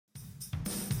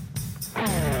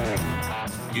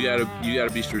you gotta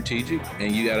be strategic,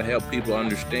 and you gotta help people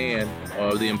understand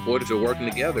the importance of working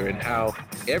together and how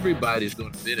everybody's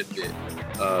going to benefit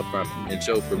from it. And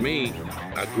so for me,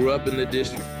 I grew up in the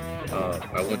district.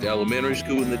 I went to elementary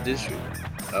school in the district.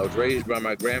 I was raised by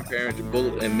my grandparents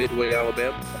in Midway,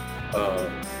 Alabama.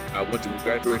 I went to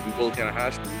graduate from Bullitt County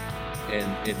High School.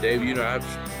 And Dave, I've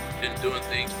been doing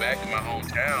things back in my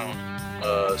hometown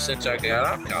since I got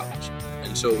out of college.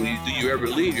 And so do you ever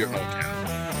leave your hometown?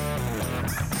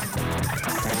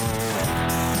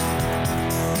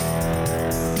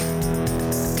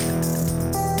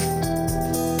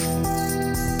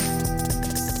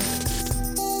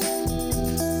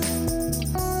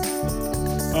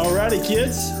 Alrighty,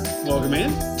 kids, welcome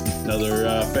in.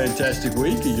 Another fantastic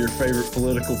week of your favorite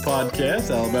political podcast,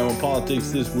 Alabama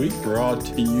Politics This Week, brought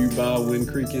to you by Wind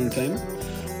Creek Entertainment.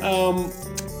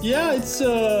 It's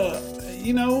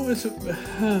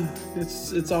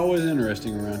always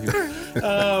interesting around here.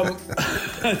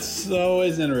 It's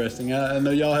always interesting. I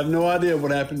know y'all have no idea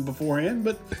what happened beforehand,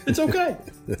 but it's okay.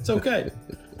 It's okay.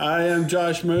 I am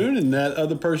Josh Moon, and that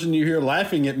other person you hear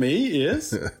laughing at me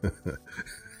is...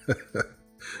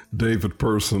 David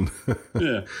Person.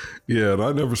 Yeah. Yeah, and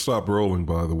I never stop rolling,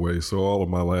 by the way, so all of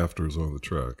my laughter is on the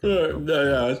track.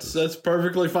 That's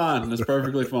perfectly fine. That's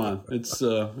perfectly fine. It's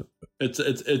a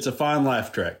fine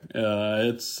laugh track.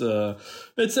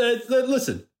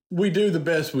 Listen, we do the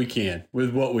best we can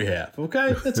with what we have.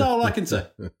 Okay, that's all I can say.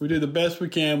 We do the best we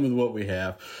can with what we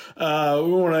have. We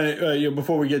want to,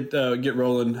 before we get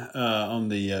rolling on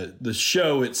the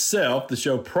show itself, the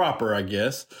show proper, I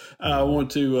guess. I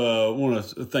want to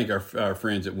thank our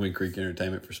friends at Wind Creek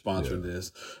Entertainment for sponsoring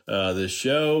this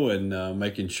show and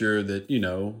making sure that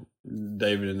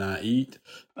David and I eat.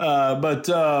 But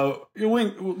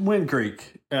Wind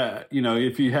Creek,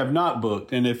 if you have not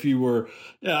booked, and if you were,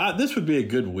 this would be a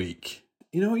good week.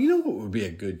 You know what would be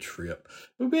a good trip?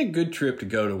 It would be a good trip to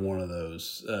go to one of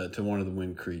those, to one of the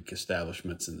Wind Creek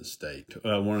establishments in the state,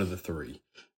 one of the three,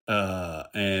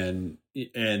 and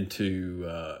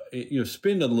to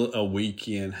spend a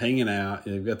weekend hanging out.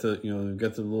 They've got the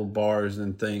little bars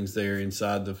and things there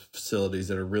inside the facilities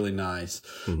that are really nice.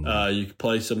 Mm-hmm. You can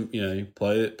play some,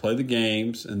 play the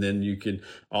games, and then you can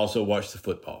also watch the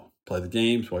football. Play the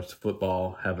games, watch the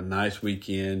football, have a nice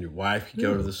weekend. Your wife can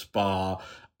go to the spa.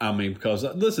 I mean, because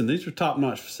listen, these are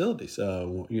top-notch facilities. They are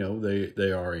in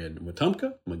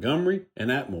Wetumpka, Montgomery, and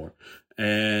Atmore.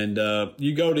 And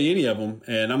you go to any of them,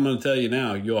 and I'm going to tell you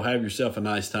now, you'll have yourself a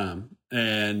nice time,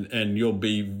 and you'll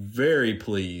be very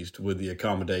pleased with the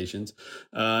accommodations.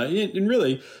 And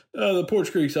really, the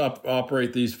Porch Creeks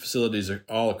operate these facilities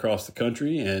all across the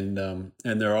country, and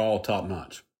they're all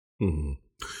top-notch. Mm-hmm.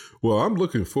 Well, I'm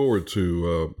looking forward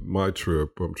to my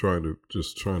trip. I'm trying to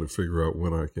figure out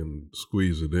when I can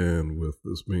squeeze it in, with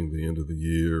this being the end of the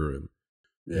year and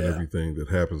everything that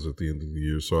happens at the end of the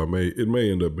year. So it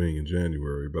may end up being in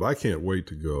January, but I can't wait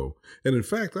to go. And in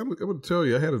fact, I'm going to tell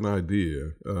you, I had an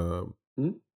idea.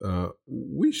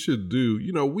 We should do.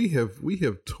 We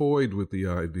have toyed with the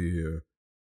idea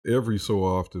every so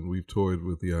often. We've toyed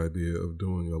with the idea of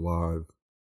doing a live,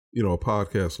 a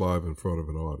podcast live in front of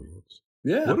an audience.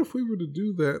 Yeah. What if we were to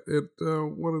do that at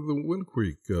one of the Wind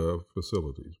Creek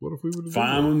facilities? What if we were to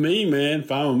Fine with me, man.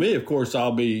 Fine with me. Of course,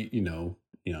 I'll be,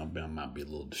 I might be a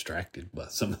little distracted by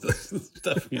some of the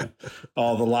stuff,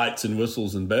 all the lights and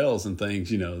whistles and bells and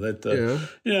things,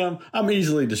 I'm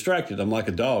easily distracted. I'm like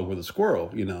a dog with a squirrel,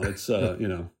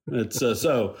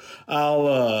 so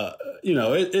I'll,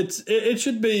 it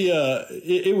should be,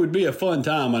 it would be a fun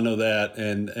time. I know that.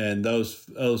 And those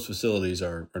facilities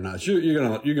are nice. You're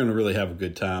going to really have a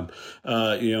good time.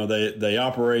 They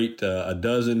operate a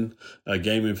dozen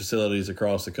gaming facilities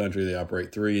across the country. They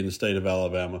operate 3 in the state of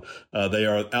Alabama. They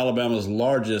are Alabama's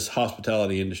largest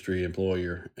hospitality industry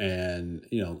employer. And,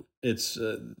 it's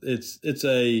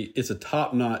a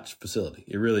top-notch facility.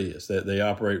 It really is. They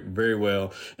operate very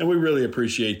well, and we really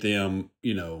appreciate them,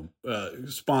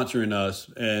 sponsoring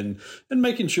us and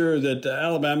making sure that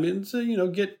Alabamians,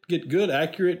 get good,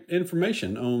 accurate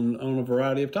information on a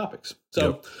variety of topics.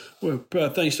 So,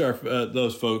 thanks to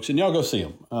those folks, and y'all go see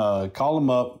them. Call them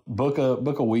up, book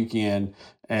a weekend,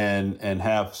 and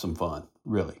have some fun.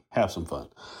 Really, have some fun.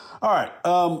 All right.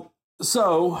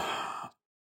 So.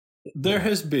 There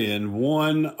has been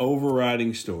one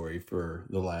overriding story for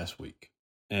the last week,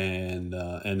 and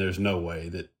there's no way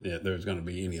that there's going to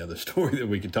be any other story that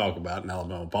we can talk about in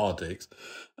Alabama politics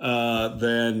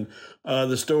than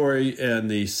the story and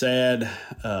the sad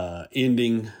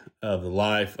ending of the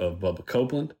life of Bubba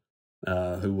Copeland,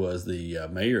 who was the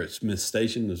mayor at Smith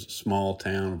Station. It was a small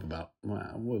town of about,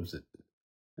 what was it?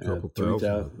 Couple thousand,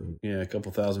 I think. Yeah, a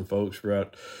couple thousand folks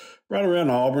right around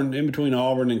Auburn, in between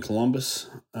Auburn and Columbus.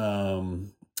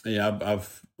 Yeah,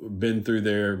 I've been through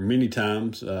there many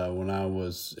times when I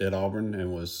was at Auburn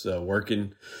and was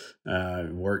working.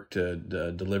 Worked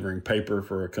delivering paper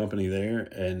for a company there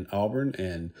in Auburn,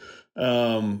 and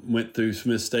went through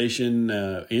Smith Station,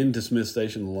 into Smith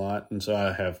Station a lot, and so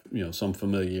I have some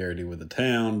familiarity with the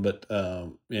town. But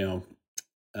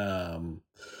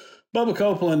Bubba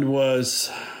Copeland was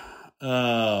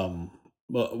by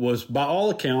all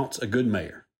accounts a good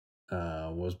mayor.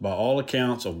 Was by all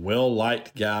accounts a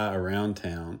well-liked guy around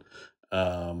town.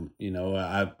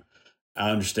 I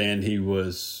understand he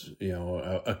was,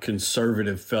 a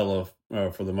conservative fellow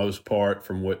for the most part,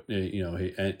 from what he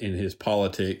in his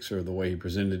politics or the way he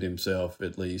presented himself,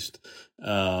 at least.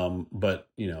 But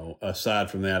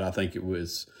aside from that, I think it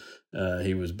was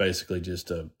he was basically just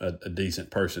a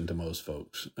decent person to most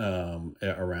folks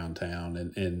around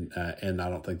town, and I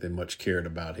don't think they much cared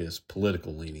about his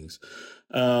political leanings.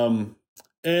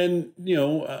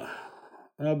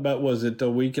 About, was it a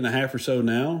week and a half or so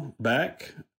now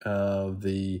back,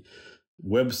 the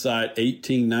website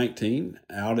 1819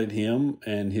 outed him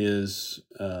and his,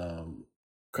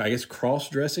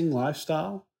 cross-dressing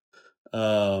lifestyle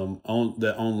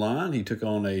online. He took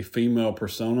on a female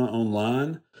persona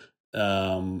online, did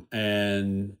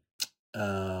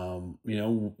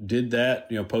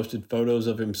that, posted photos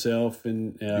of himself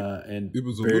and it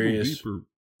was a various... little deeper.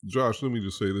 Josh, let me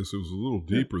just say this. It was a little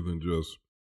deeper than just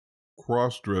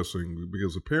cross-dressing,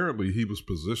 because apparently he was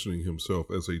positioning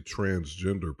himself as a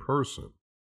transgender person.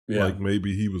 Yeah. Like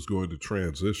maybe he was going to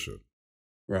transition.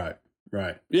 Right.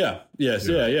 Yeah. Yes.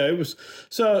 Yeah. It was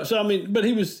so I mean, but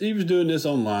he was doing this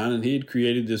online, and he had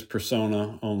created this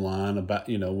persona online about,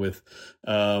 with,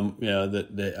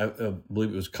 that I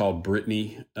believe it was called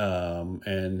Brittany.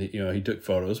 And, he took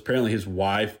photos. Apparently his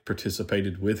wife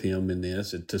participated with him in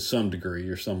this to some degree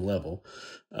or some level.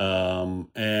 He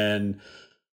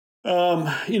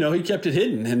kept it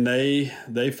hidden, and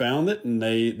they found it, and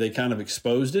they kind of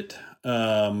exposed it.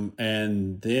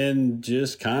 And then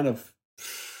just kind of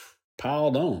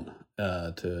piled on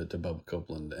to Bubba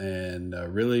Copeland, and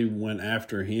really went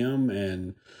after him,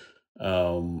 and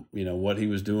what he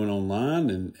was doing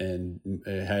online, and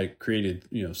had created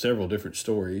several different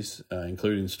stories,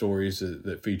 including stories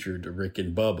that featured Rick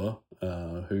and Bubba,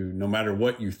 who, no matter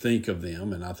what you think of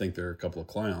them, and I think they're a couple of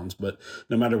clowns, but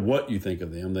no matter what you think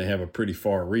of them, they have a pretty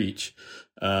far reach,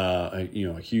 a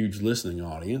huge listening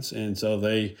audience, and so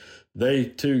they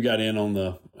too got in on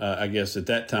the, I guess at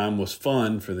that time was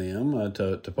fun for them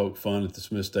to poke fun at the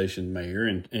Smith Station mayor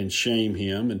and shame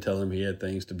him and tell him he had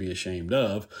things to be ashamed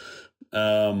of.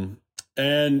 Ultimately,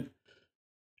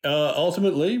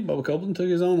 Bubba Copeland took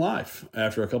his own life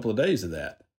after a couple of days of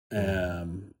that,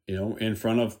 in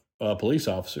front of police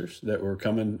officers that were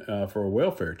coming for a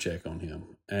welfare check on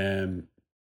him. And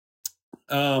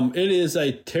it is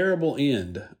a terrible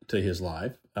end to his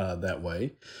life that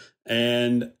way.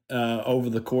 And over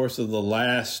the course of the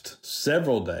last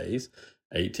several days,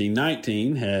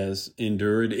 1819 has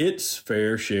endured its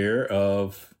fair share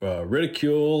of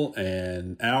ridicule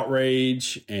and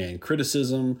outrage and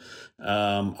criticism,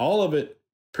 all of it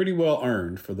pretty well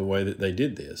earned for the way that they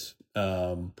did this.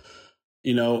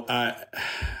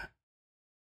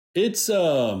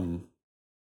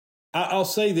 I'll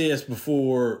say this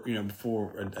before I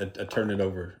turn it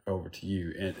over to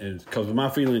you, and because my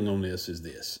feeling on this is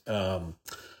this.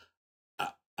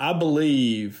 I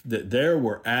believe that there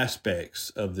were aspects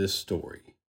of this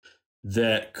story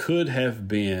that could have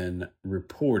been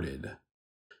reported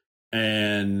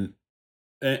and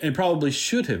probably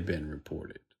should have been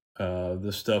reported.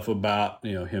 The stuff about,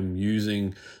 him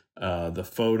using the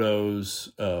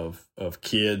photos of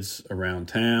kids around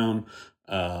town,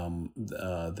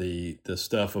 the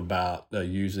stuff about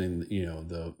using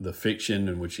the fiction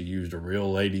in which he used a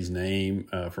real lady's name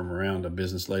from around, a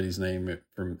business lady's name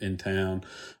from in town,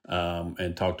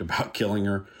 and talked about killing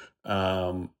her.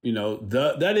 That's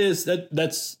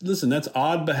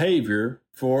odd behavior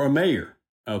for a mayor.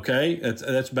 Okay,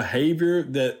 that's behavior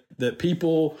that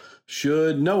people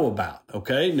should know about.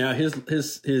 Okay, now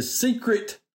his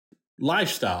secret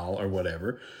lifestyle or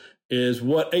whatever is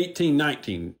what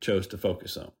 1819 chose to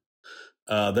focus on.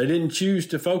 They didn't choose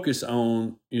to focus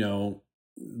on,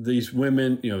 these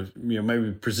women,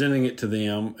 maybe presenting it to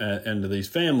them and to these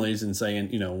families and saying,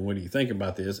 what do you think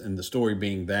about this? And the story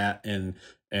being that, and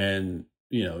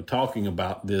talking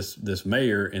about this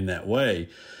mayor in that way.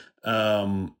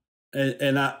 And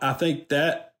I think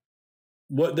that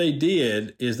what they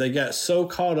did is they got so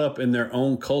caught up in their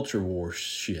own culture war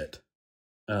shit,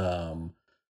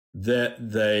 that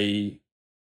they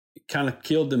kind of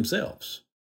killed themselves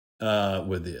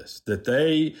with this. That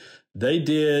they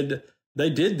did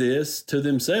this to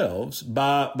themselves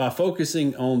by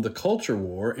focusing on the culture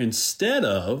war instead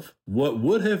of what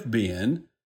would have been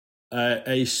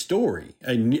a story,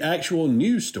 actual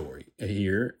news story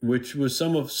here, which was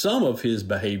some of his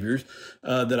behaviors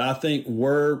that I think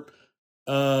were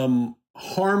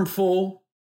harmful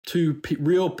to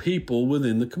real people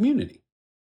within the community.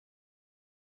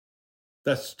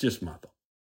 That's just my thought.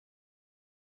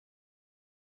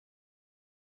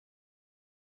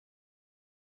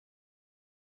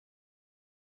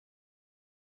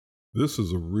 This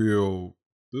is a real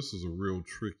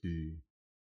tricky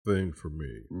thing for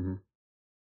me,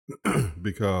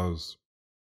 because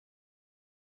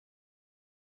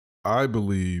I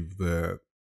believe that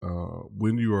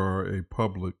when you are a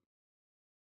public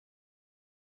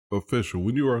official,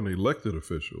 when you are an elected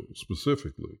official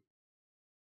specifically,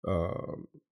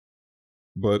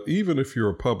 but even if you're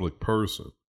a public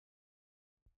person,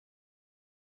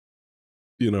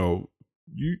 you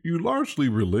largely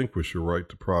relinquish your right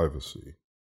to privacy,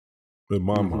 in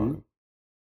my mind.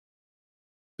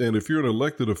 And if you're an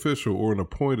elected official or an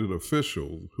appointed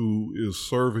official who is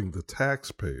serving the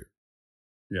taxpayer,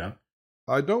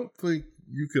 I don't think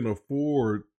you can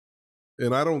afford,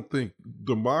 and I don't think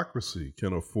democracy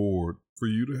can afford for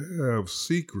you to have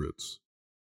secrets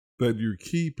that you're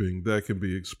keeping that can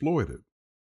be exploited.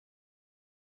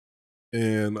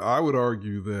 And I would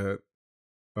argue that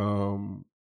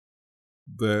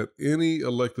that any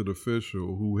elected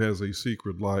official who has a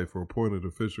secret life or appointed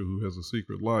official who has a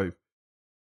secret life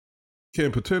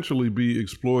can potentially be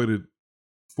exploited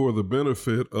for the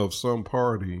benefit of some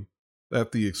party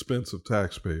at the expense of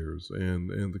taxpayers and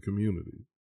the community.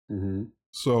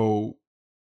 So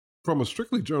from a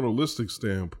strictly journalistic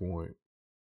standpoint,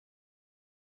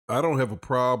 I don't have a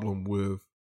problem with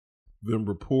them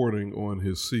reporting on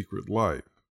his secret life.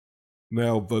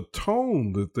 Now, the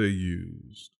tone that they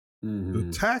used,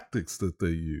 the tactics that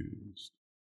they used,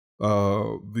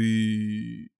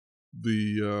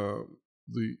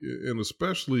 and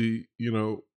especially,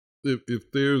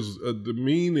 if there's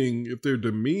if they're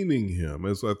demeaning him,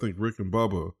 as I think Rick and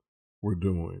Bubba were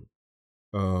doing,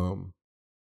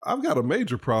 I've got a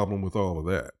major problem with all of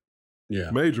that.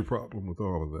 Yeah, major problem with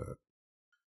all of that.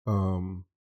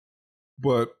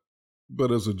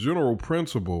 But as a general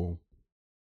principle,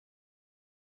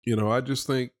 I just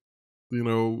think,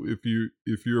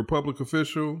 if you're a public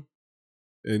official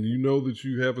and you know that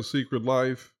you have a secret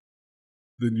life,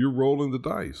 then you're rolling the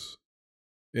dice.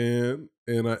 And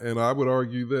I would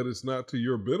argue that it's not to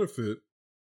your benefit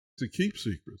to keep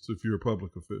secrets if you're a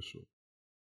public official.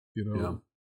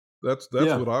 That's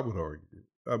what I would argue.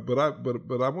 But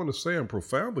I want to say I'm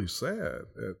profoundly sad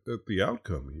at the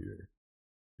outcome here.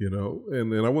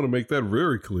 And I want to make that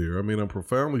very clear. I mean, I'm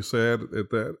profoundly sad at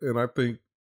that, and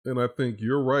I think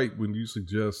you're right when you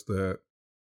suggest that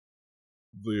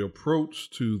the approach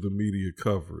to the media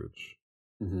coverage,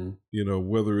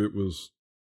 whether it was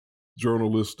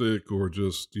journalistic or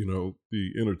just,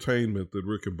 the entertainment that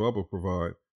Rick and Bubba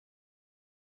provide,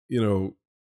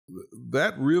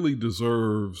 that really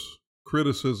deserves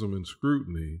criticism and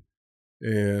scrutiny.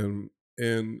 And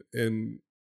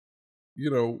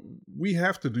we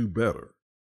have to do better.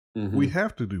 We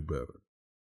have to do better.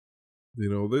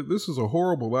 This is a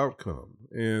horrible outcome.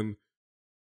 And,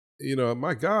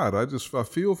 my God, I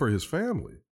feel for his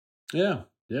family. Yeah.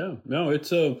 Yeah. No,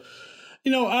 it's I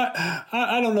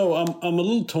don't know. I'm a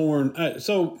little torn. I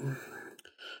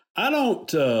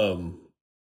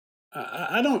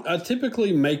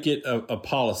typically make it a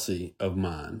policy of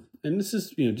mine. And this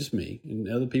is, just me, and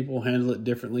other people handle it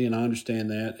differently. And I understand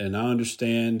that. And I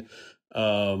understand,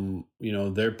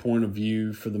 their point of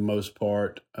view for the most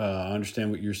part. I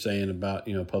understand what you're saying about,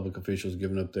 public officials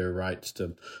giving up their rights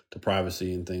to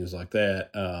privacy and things like that.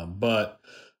 I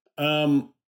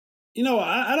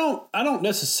don't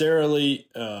necessarily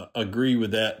agree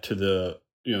with that to the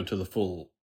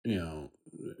full.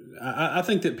 I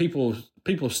think that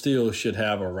people still should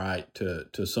have a right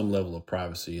to some level of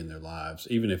privacy in their lives,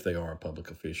 even if they are a public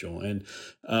official. And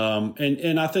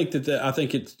I think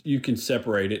that you can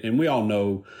separate it, and we all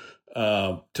know,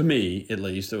 to me at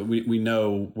least, we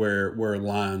know where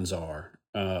lines are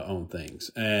on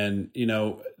things. And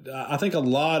I think a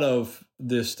lot of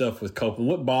this stuff with Copeland,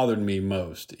 what bothered me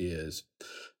most is,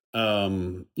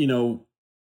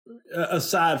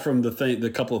 aside from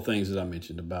the couple of things that I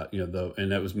mentioned about,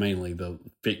 and that was mainly the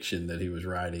fiction that he was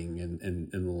writing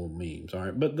and the little memes. All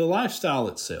right. But the lifestyle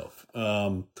itself,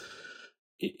 I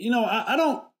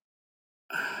don't,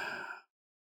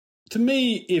 to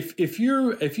me, if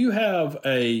you have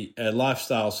a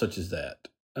lifestyle such as that,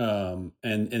 and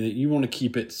you want to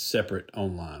keep it separate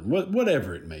online,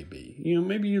 whatever it may be.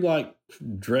 Maybe you like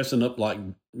dressing up like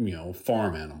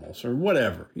farm animals or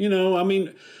whatever. I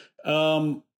mean,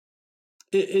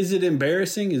 is it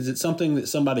embarrassing? Is it something that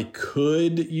somebody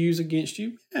could use against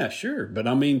you? Yeah, sure. But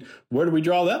I mean, where do we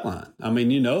draw that line? I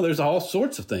mean, there's all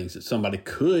sorts of things that somebody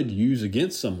could use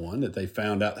against someone that they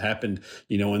found out happened,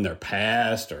 in their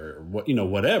past or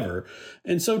whatever.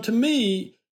 And so to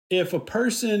me, if a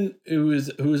person who is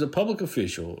a public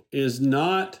official is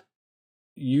not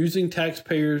using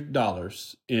taxpayer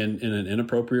dollars in an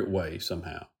inappropriate way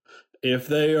somehow, if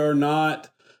they are not,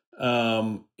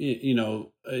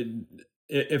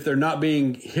 if they're not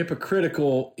being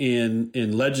hypocritical in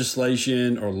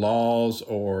legislation or laws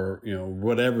or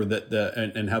whatever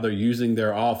and how they're using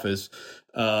their office,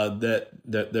 that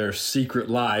their secret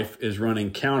life is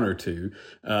running counter to,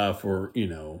 I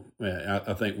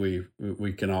think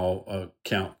we can all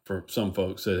count for some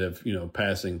folks that have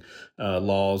passing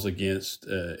laws against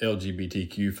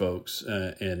LGBTQ folks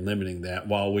and limiting that,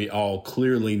 while we all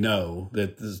clearly know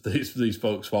that these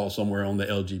folks fall somewhere on the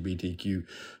LGBTQ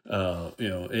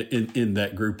in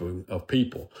that group of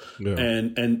people. Yeah.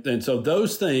 And so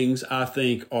those things I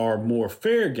think are more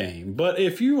fair game. But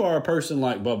if you are a person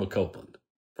like Bubba Copeland,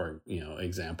 for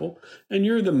example, and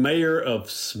you're the mayor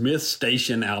of Smith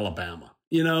Station, Alabama,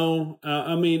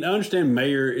 I mean, I understand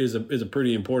mayor is a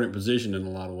pretty important position in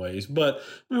a lot of ways, but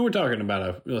I mean, we're talking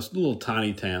about a little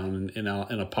tiny town in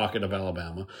a pocket of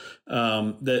Alabama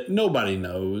that nobody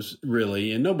knows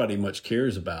really, and nobody much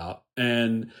cares about,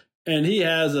 and he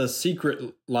has a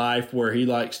secret life where he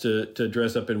likes to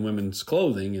dress up in women's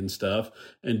clothing and stuff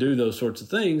and do those sorts of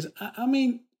things. I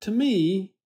mean, to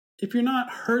me, if you're not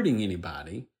hurting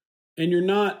anybody and you're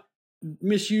not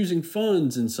misusing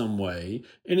funds in some way,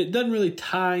 and it doesn't really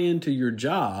tie into your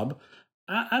job,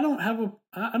 I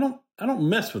don't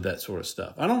mess with that sort of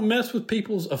stuff. I don't mess with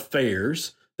people's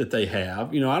affairs that they have.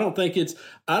 I don't think it's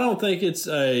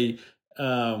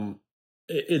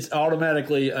it's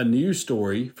automatically a news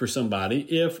story for somebody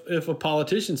if a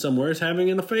politician somewhere is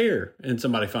having an affair and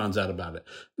somebody finds out about it.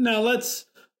 Now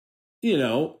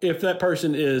if that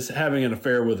person is having an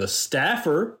affair with a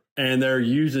staffer and they're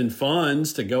using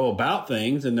funds to go about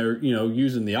things and they're,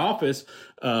 using the office,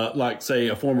 like say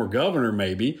a former governor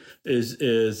maybe is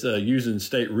using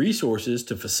state resources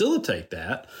to facilitate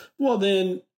that, well,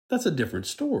 then that's a different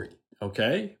story.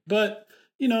 Okay. But,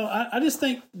 I just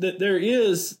think that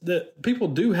that people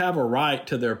do have a right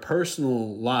to their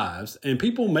personal lives, and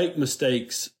people make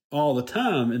mistakes all the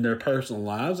time in their personal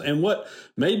lives. And what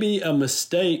may be a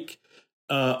mistake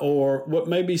or what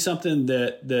may be something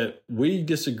that we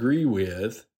disagree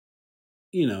with,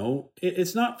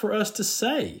 it's not for us to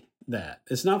say that.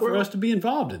 It's not for us to be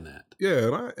involved in that.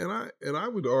 Yeah, and I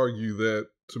would argue that,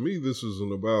 to me, this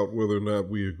isn't about whether or not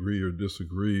we agree or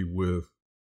disagree with.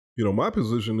 My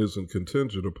position isn't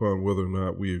contingent upon whether or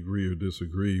not we agree or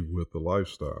disagree with the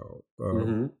lifestyle.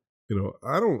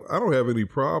 I don't have any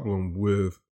problem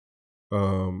with,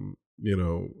 the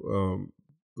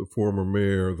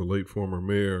late former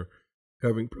mayor,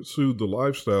 having pursued the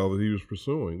lifestyle that he was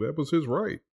pursuing. That was his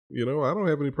right. I don't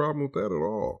have any problem with that at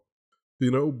all.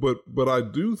 But I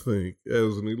do think,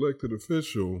 as an elected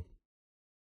official,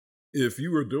 if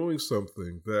you are doing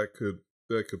something that could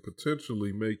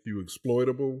potentially make you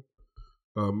exploitable,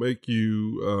 make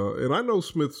you, and I know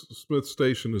Smith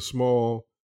Station is small,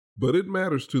 but it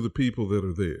matters to the people that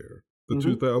are there, the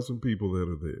 2,000 people that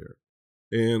are there.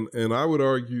 And I would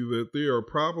argue that there are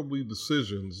probably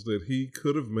decisions that he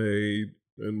could have made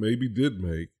and maybe did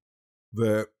make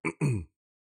that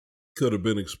could have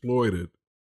been exploited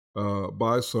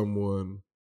by someone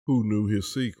who knew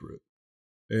his secret.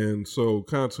 And so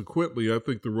consequently, I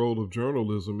think the role of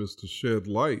journalism is to shed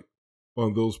light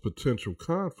on those potential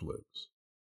conflicts.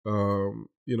 To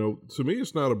me,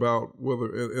 it's not about whether,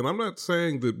 and I'm not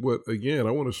saying that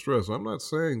I want to stress, I'm not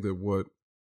saying that what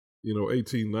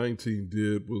 1819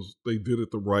 did was they did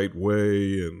it the right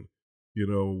way and,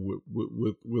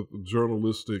 with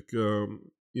journalistic,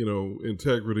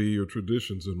 integrity or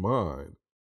traditions in mind.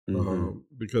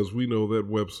 Because we know that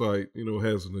website,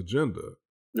 has an agenda.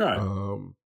 Right.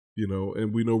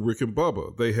 And we know Rick and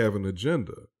Bubba, they have an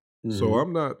agenda. So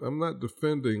I'm not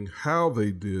defending how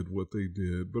they did what they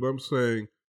did, but I'm saying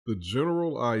the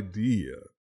general idea,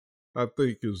 I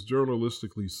think, is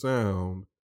journalistically sound.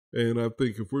 And I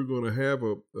think if we're going to have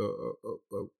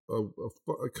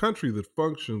a country that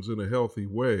functions in a healthy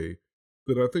way,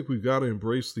 then I think we've got to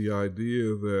embrace the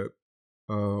idea that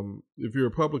if you're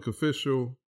a public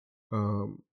official,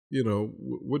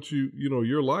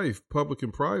 your life, public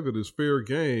and private, is fair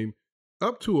game.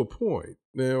 up to a point.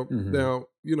 Now, Mm-hmm. now,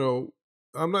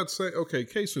 I'm not saying, okay,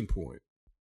 case in point.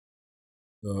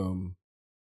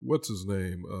 What's his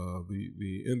name?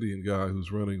 The Indian guy who's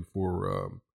running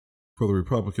for the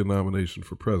Republican nomination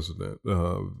for president.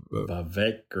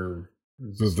 Vivek,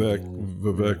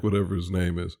 whatever his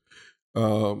name is.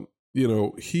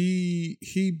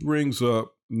 He brings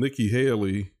up Nikki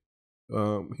Haley.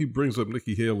 He brings up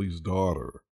Nikki Haley's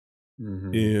daughter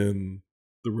Mm-hmm. in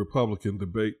the Republican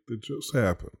debate that just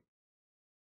happened.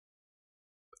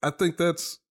 I think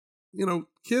that's,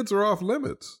 kids are off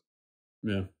limits.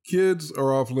 Yeah. Kids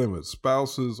are off limits.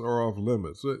 Spouses are off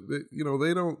limits.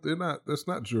 That's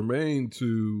not germane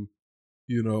to,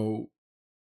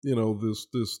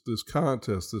 this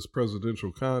contest, this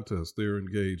presidential contest they're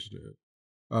engaged in.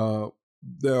 Now,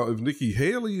 if Nikki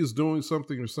Haley is doing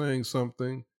something or saying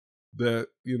something that,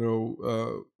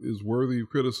 is worthy of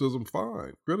criticism,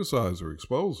 fine. Criticize her,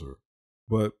 expose her.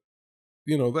 But,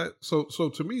 so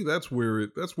to me, that's where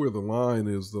the line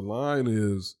is. The line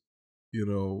is,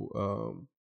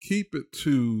 keep it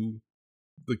to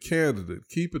the candidate,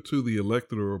 keep it to the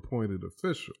elected or appointed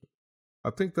official. I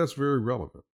think that's very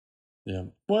relevant. Yeah.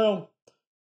 Well,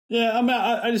 yeah, I mean,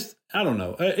 I don't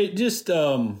know. It just,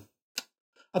 I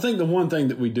think the one thing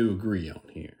that we do agree on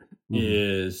here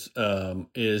is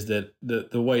that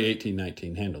the way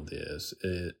 1819 handled this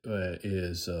and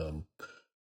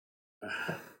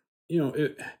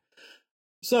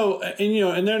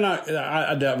they're not,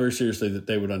 I doubt very seriously that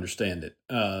they would understand it,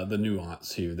 the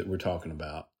nuance here that we're talking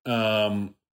about.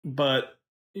 But,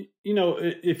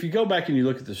 if you go back and you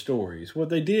look at the stories, what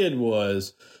they did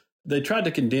was they tried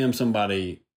to condemn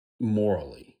somebody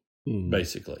morally,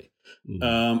 basically.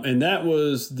 Mm-hmm. And that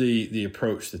was the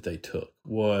approach that they took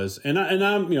was, and I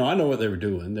know what they were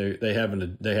doing. They had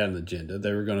an agenda.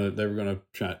 They were gonna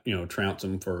try, trounce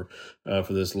them for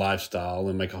this lifestyle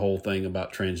and make a whole thing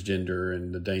about transgender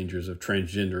and the dangers of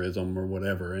transgenderism or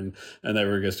whatever. And they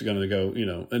were just going to go,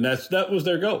 and that was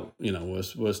their goal,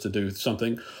 was to do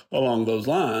something along those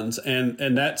lines.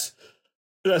 And that's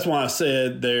why I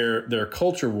said their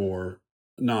culture war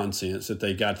nonsense that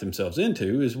they got themselves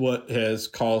into is what has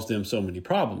caused them so many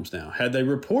problems now. Had they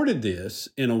reported this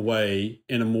in a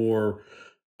more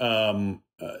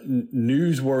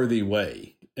newsworthy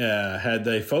way, had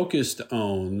they focused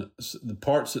on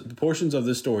the portions of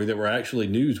this story that were actually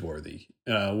newsworthy,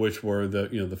 which were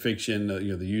the fiction,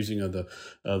 the using of the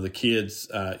kids,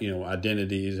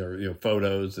 identities or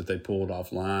photos that they pulled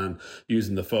offline,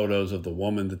 using the photos of the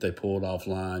woman that they pulled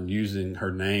offline, using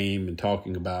her name and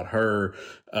talking about her,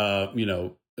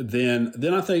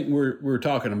 then I think we're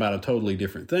talking about a totally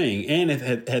different thing. And if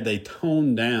had they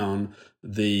toned down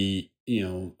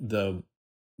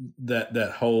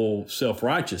that whole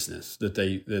self-righteousness that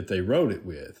they wrote it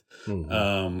with,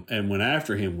 and went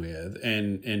after him with,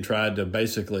 and tried to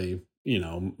basically,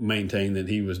 maintain that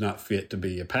he was not fit to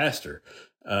be a pastor.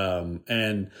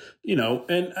 And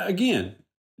again,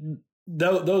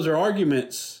 those are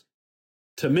arguments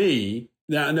to me.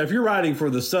 Now, if you're writing for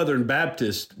the Southern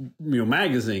Baptist,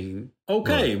 magazine,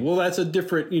 okay, right. Well, that's a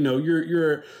different,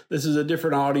 this is a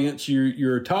different audience.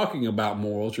 You're talking about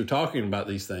morals. You're talking about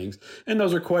these things. And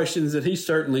those are questions that he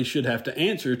certainly should have to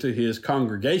answer to his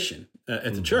congregation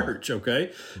at the church.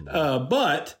 Okay.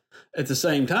 But at the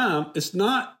same time, it's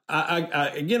not,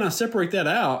 I separate that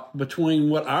out between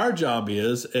what our job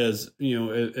is as,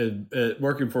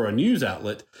 working for a news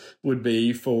outlet would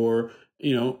be for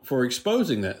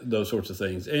exposing those sorts of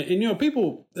things. And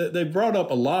people, they brought up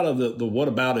a lot of the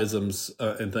whataboutisms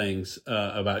and things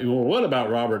about, what about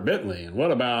Robert Bentley? And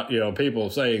what about, people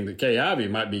saying that Kay Ivey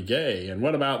might be gay? And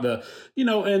what about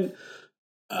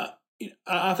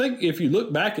I think if you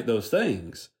look back at those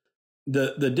things,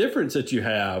 the difference that you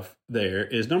have there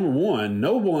is, number one,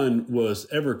 no one was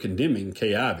ever condemning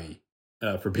Kay Ivey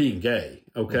for being gay.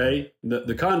 Okay. Mm-hmm.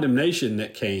 The condemnation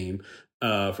that came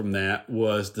from that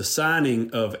was the signing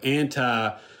of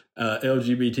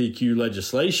anti-LGBTQ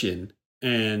legislation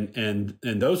and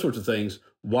those sorts of things,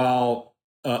 while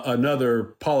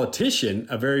another politician,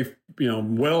 a very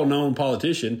well-known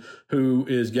politician who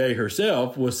is gay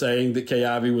herself, was saying that Kay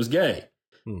Ivey was gay.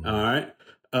 Mm-hmm. All right,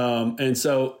 and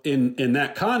so in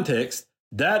that context,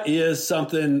 that is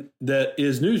something that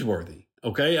is newsworthy.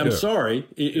 Okay, I'm sorry.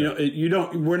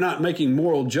 We're not making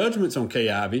moral judgments on Kay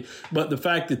Ivey, but the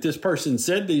fact that this person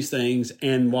said these things,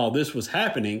 and while this was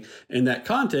happening in that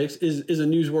context, is a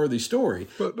newsworthy story.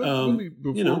 But let me,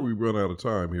 before we run out of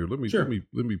time here, let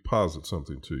me posit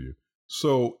something to you.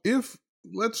 So if,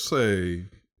 let's say,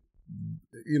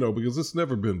 because it's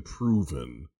never been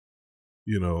proven,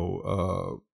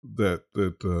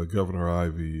 Governor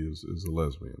Ivey is a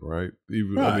lesbian, right?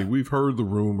 Even Right. I mean, we've heard the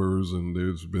rumors and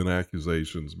there's been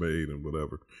accusations made and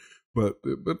whatever, but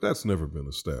that's never been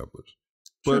established.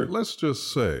 Sure. But let's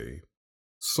just say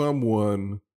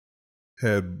someone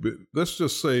had been, let's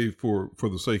just say for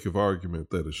the sake of argument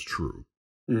that is true.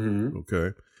 Mm-hmm.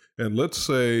 Okay. And let's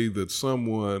say that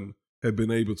someone had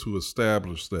been able to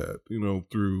establish that,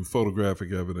 through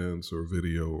photographic evidence or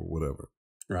video or whatever.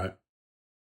 Right.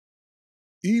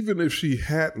 Even if she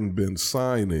hadn't been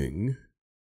signing,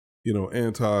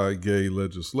 anti-gay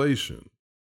legislation,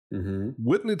 Mm-hmm.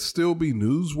 wouldn't it still be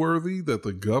newsworthy that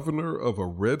the governor of a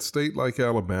red state like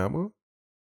Alabama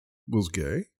was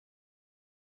gay?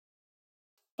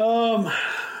 I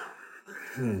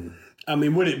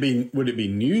mean, would it be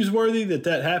newsworthy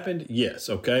that happened? Yes.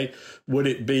 Okay. Would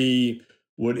it be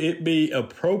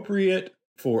appropriate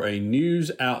for a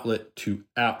news outlet to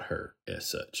out her as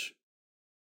such?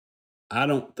 I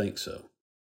don't think so.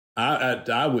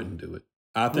 I wouldn't do it.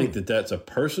 I think that that's a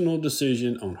personal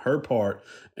decision on her part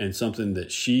and something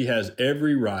that she has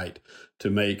every right to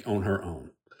make on her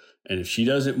own. And if she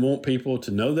doesn't want people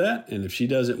to know that, and if she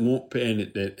doesn't want,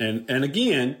 and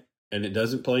again, and it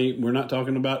doesn't play, we're not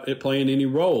talking about it playing any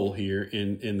role here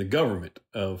in the government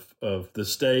of the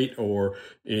state or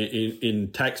in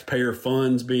taxpayer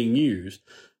funds being used.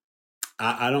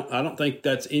 I don't think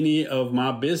that's any of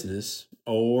my business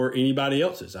or anybody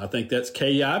else's. I think that's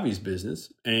Kay Ivey's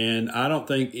business, and I don't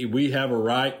think we have a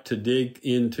right to dig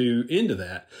into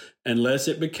that unless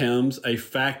it becomes a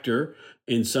factor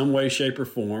in some way, shape, or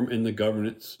form in the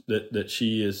governance that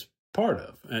she is part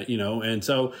of. And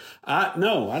so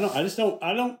I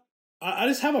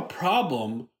just have a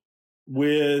problem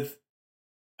with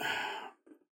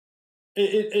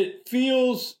it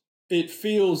feels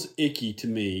icky to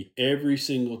me every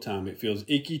single time. It feels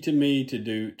icky to me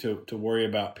to worry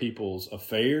about people's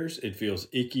affairs. It feels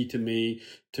icky to me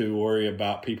to worry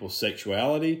about people's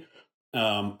sexuality.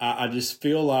 I just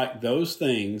feel like those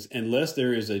things, unless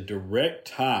there is a direct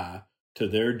tie to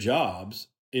their jobs,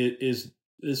 it is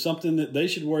something that they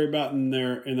should worry about in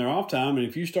their off time. And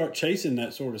if you start chasing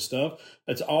that sort of stuff,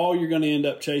 that's all you're going to end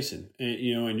up chasing.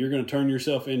 And you're going to turn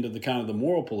yourself into the kind of the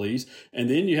moral police. And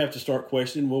then you have to start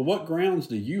questioning, well, what grounds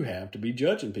do you have to be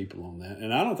judging people on that?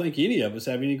 And I don't think any of us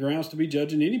have any grounds to be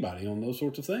judging anybody on those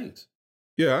sorts of things.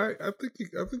 Yeah, I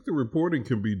think the reporting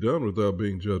can be done without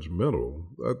being judgmental.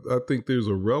 I think there's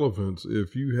a relevance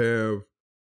if you have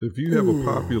a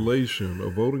population, a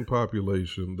voting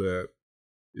population that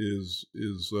is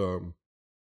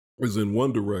in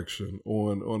one direction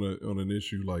on an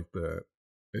issue like that,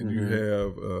 and you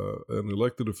have an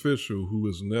elected official who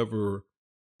has never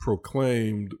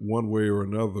proclaimed one way or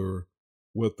another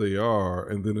what they are,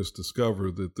 and then it's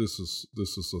discovered that this is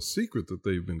a secret that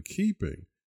they've been keeping.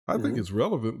 I think it's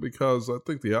relevant because I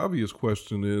think the obvious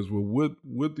question is, well,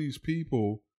 would these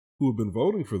people who have been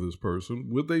voting for this person,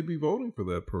 would they be voting for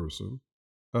that person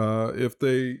if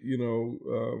they,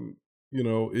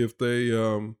 if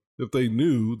they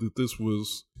knew that this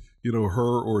was,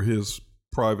 her or his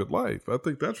private life? I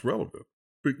think that's relevant,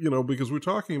 but, because we're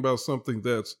talking about something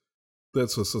that's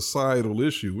a societal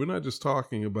issue. We're not just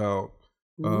talking about,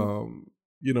 when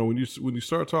you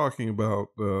start talking about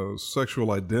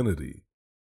sexual identity.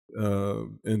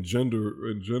 And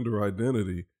gender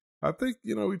identity, I think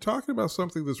we're talking about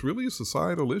something that's really a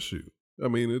societal issue. I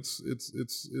mean, it's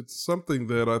something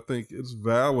that I think it's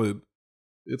valid.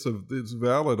 It's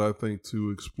valid, I think,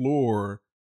 to explore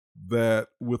that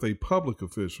with a public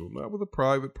official, not with a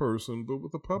private person, but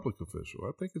with a public official.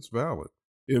 I think it's valid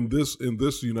in this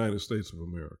United States of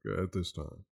America at this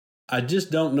time. I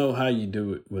just don't know how you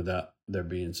do it without there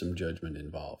being some judgment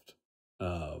involved.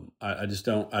 I just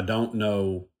don't. I don't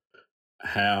know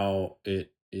how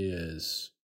it is,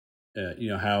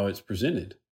 how it's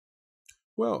presented.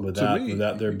 Well,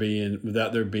 without there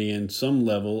being some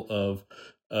level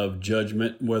of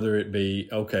judgment, whether it be,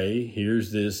 okay,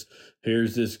 here's this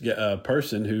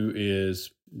person who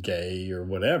is gay or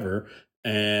whatever,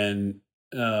 and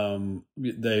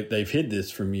they've hid this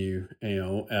from you,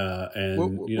 well,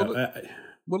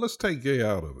 let's take gay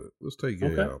out of it. Let's take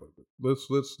gay out of it.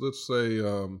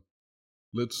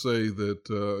 Let's say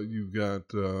that you've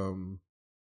got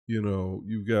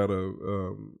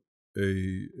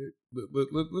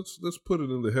let's put it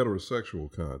in the heterosexual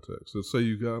context. Let's say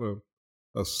you got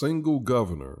a single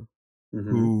governor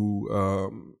who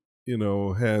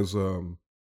has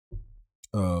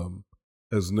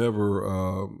never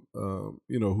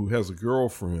who has a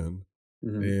girlfriend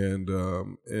and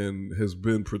has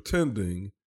been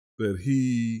pretending that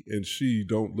he and she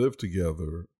don't live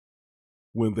together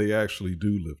when they actually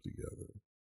do live together.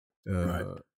 Right.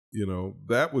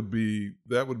 that would be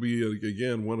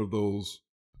again one of those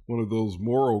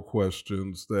moral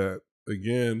questions that,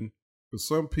 again, for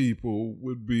some people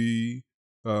would be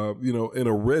in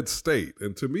a red state.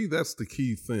 And to me, that's the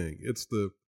key thing. It's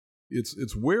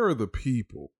where are the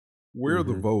people, where are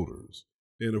the voters?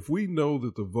 And if we know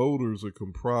that the voters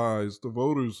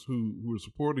who are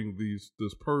supporting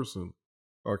this person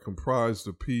are comprised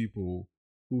of people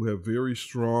who have very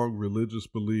strong religious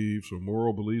beliefs or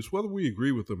moral beliefs, whether we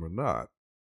agree with them or not,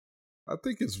 I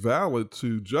think it's valid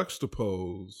to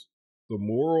juxtapose the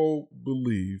moral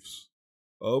beliefs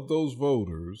of those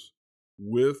voters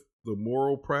with the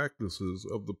moral practices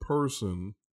of the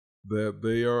person that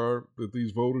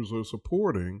these voters are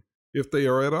supporting if they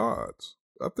are at odds.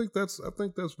 I think that's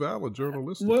valid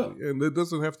journalistically, and it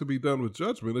doesn't have to be done with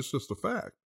judgment. It's just a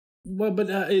fact. Well,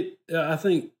 but I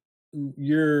think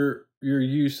your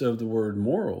use of the word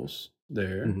morals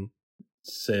there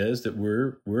says that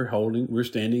we're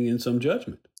standing in some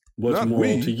judgment. What's not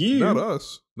moral we, to you? Not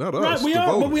us. Right, we are,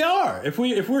 voters. But we are. If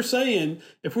we're saying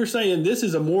this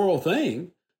is a moral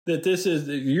thing, that this is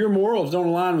your morals don't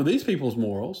align with these people's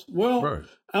morals. Well, right.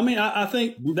 I mean, I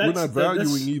think we're not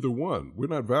valuing either one. We're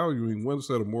not valuing one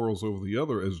set of morals over the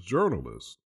other as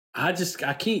journalists. I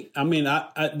can't. I mean,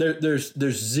 there's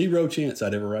zero chance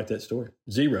I'd ever write that story.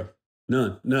 Zero,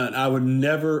 none. I would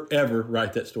never ever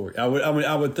write that story. I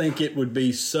would think it would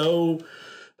be so.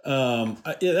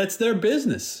 That's their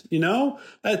business,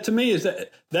 to me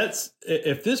that's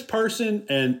if this person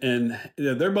and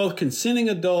they're both consenting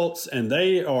adults and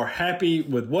they are happy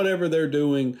with whatever they're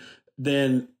doing,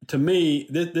 then to me,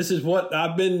 this is what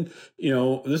I've been,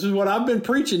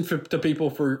 preaching to people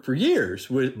for years,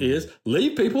 is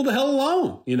leave people the hell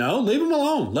alone, leave them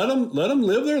alone. Let them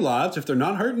live their lives. If they're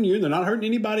not hurting you, they're not hurting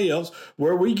anybody else.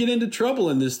 Where we get into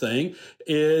trouble in this thing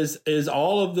is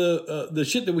all of the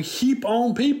shit that we heap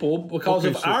on people because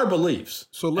of our beliefs.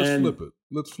 So let's flip it.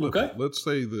 Let's flip it. Let's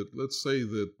say that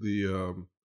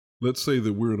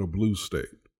we're in a blue state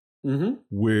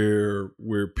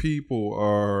where people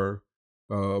are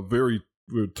very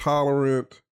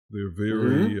tolerant. They're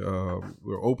very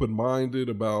they're open-minded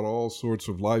about all sorts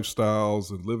of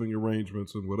lifestyles and living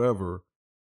arrangements and whatever.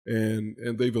 And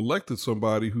they've elected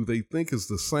somebody who they think is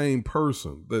the same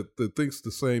person, that thinks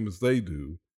the same as they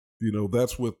do.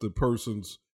 That's what the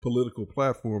person's political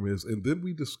platform is. And then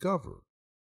we discover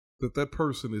that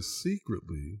person is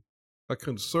secretly a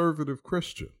conservative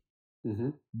Christian.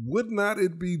 Would not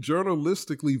it be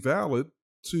journalistically valid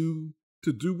to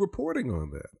do reporting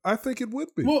on that? I think it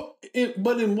would be. Well,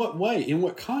 but in what way? In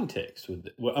what context would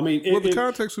it? Well, I mean, the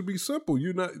context would be simple.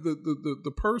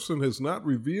 The person has not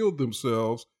revealed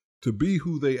themselves to be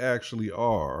who they actually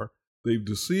are. They've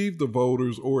deceived the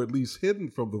voters, or at least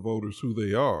hidden from the voters who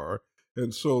they are,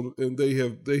 and they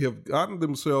have gotten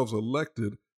themselves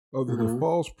elected under the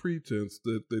false pretense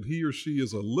that he or she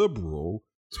is a liberal,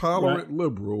 tolerant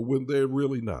liberal, when they're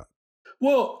really not.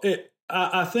 Well,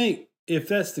 I think if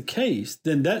that's the case,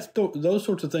 then those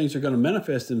sorts of things are going to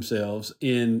manifest themselves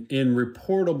in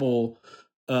reportable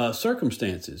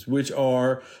circumstances, which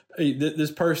are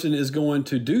this person is going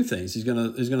to do things. He's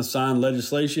going to sign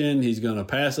legislation. He's going to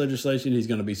pass legislation. He's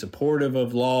going to be supportive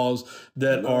of laws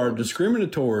that are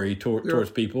discriminatory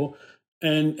towards people.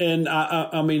 And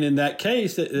I mean, in that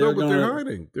case, they're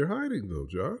hiding. They're hiding, though,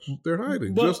 Josh. They're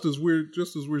hiding. Just as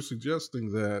we're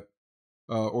suggesting that.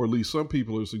 Or at least some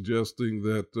people are suggesting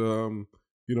that,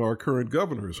 our current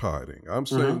governor is hiding. I'm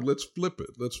saying let's flip it.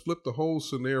 Let's flip the whole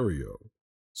scenario,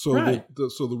 so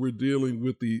that we're dealing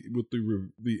with the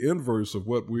inverse of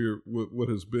what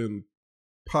has been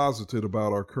posited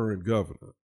about our current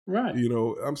governor. Right.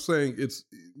 I'm saying it's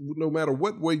no matter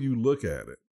what way you look at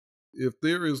it, if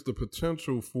there is the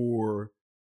potential for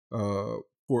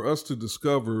us to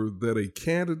discover that a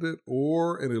candidate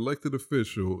or an elected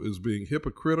official is being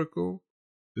hypocritical,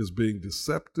 is being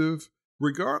deceptive,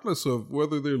 regardless of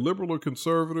whether they're liberal or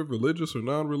conservative, religious or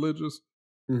non-religious,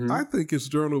 I think it's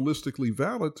journalistically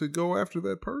valid to go after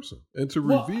that person and to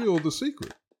reveal the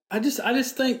secret. I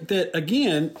just think that,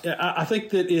 again, I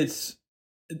think that it's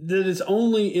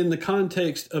only in the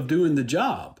context of doing the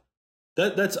job.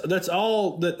 That's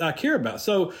all that I care about.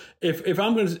 So if you're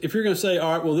going to say,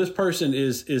 all right, well, this person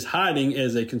is hiding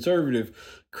as a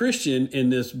conservative Christian in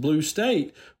this blue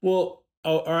state, well,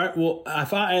 all right, well,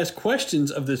 if I ask questions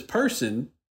of this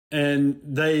person and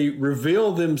they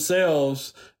reveal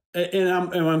themselves, and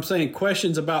I'm saying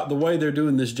questions about the way they're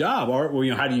doing this job, all right,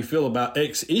 well, how do you feel about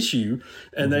X issue?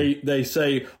 And they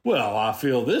say, well, I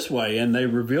feel this way, and they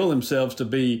reveal themselves to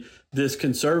be this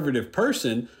conservative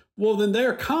person. Well, then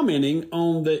they're commenting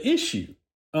on the issue.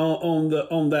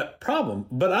 on that problem.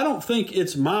 But I don't think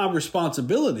it's my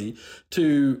responsibility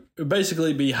to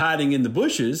basically be hiding in the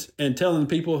bushes and telling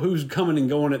people who's coming and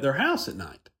going at their house at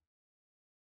night.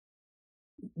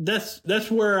 That's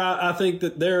where I think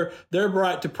that their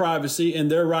right to privacy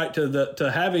and their right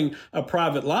to having a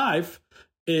private life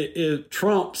it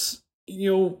trumps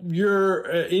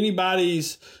your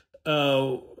anybody's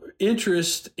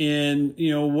interest in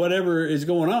whatever is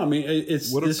going on. I mean,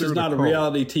 this is not a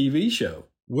reality TV show.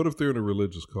 What if they're in a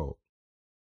religious cult?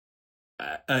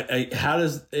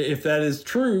 If that is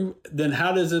true, then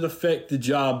how does it affect the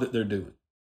job that they're doing?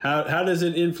 How does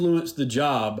it influence the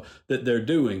job that they're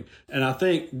doing? And I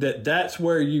think that's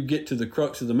where you get to the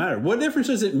crux of the matter. What difference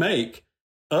does it make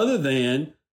other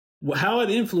than how it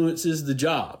influences the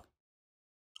job?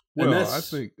 Well, I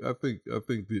think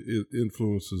it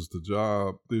influences the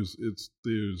job.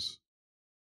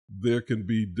 There can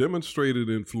be demonstrated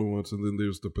influence, and then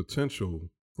there's the potential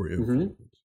for influence.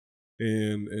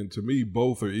 Mm-hmm. And to me,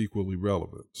 both are equally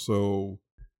relevant. So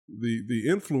the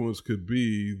influence could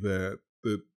be that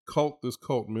this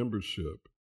cult membership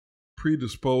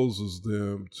predisposes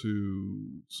them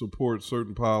to support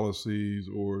certain policies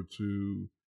or to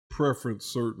preference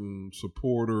certain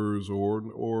supporters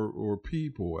or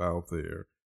people out there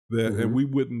that, and we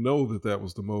wouldn't know that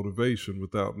was the motivation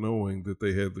without knowing that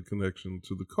they had the connection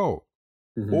to the cult.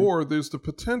 Mm-hmm. Or there's the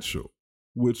potential,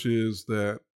 which is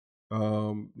that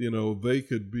they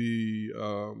could be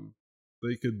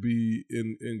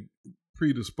in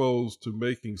predisposed to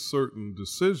making certain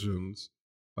decisions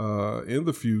in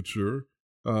the future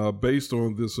based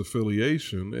on this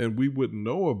affiliation, and we wouldn't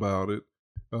know about it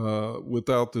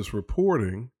without this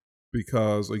reporting,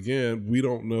 because again, we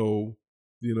don't know,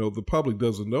 the public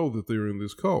doesn't know that they're in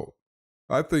this cult.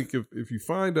 I think if you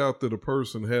find out that a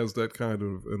person has that kind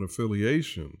of an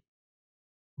affiliation,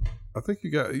 I think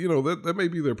you got, that may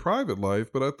be their private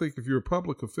life, but I think if you're a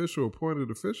public official,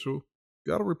 appointed official,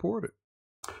 you got to report it.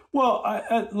 Well,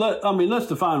 let's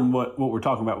define what we're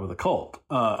talking about with a cult.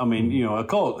 A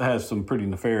cult has some pretty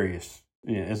nefarious,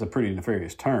 it's a pretty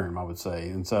nefarious term, I would say.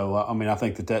 And so, I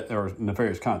think that there are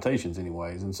nefarious connotations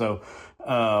anyways. And so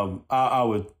I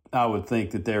would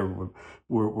think that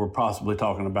we're possibly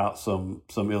talking about some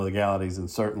illegalities and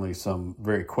certainly some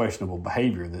very questionable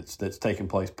behavior that's taking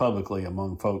place publicly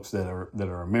among folks that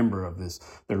are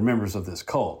members of this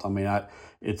cult. I mean,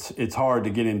 it's hard to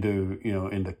get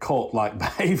into cult-like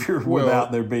behavior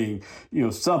without there being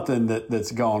something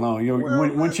that's going on.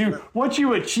 Once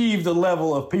you achieve the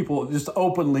level of people just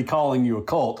openly calling you a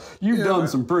cult, you've done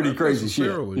some pretty crazy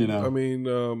shit. I mean,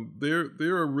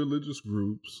 there are religious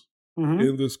groups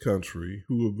in this country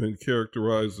who have been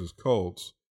characterized as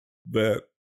cults that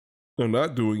are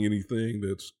not doing anything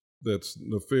that's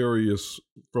nefarious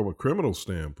from a criminal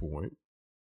standpoint.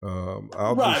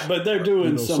 But they're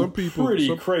doing some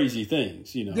pretty crazy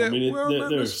things. Yeah,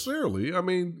 not necessarily. I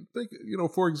mean, think.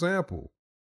 For example,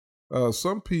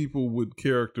 some people would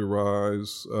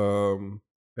characterize, and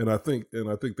I think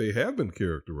they have been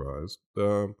characterized,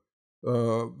 the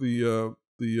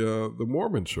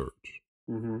Mormon Church.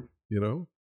 Mm-hmm.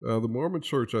 The Mormon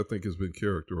Church, I think, has been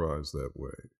characterized that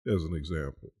way, as an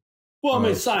example. Well,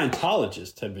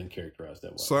 Scientologists have been characterized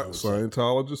that way.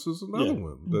 Scientologists is another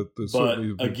one that certainly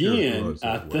has been again,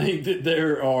 I think that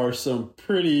there are some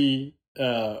pretty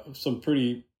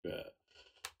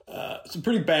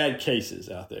bad cases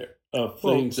out there of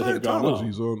things that have gone on.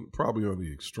 Scientology's probably on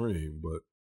the extreme, but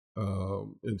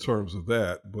in terms of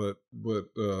that, but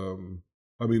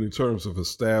in terms of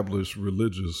established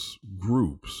religious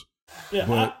groups. Yeah,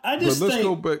 but, I just let's think...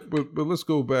 go back. But let's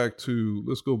go back to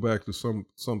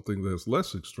something that's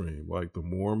less extreme, like the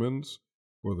Mormons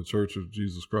or the Church of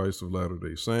Jesus Christ of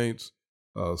Latter-day Saints.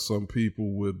 Some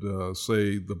people would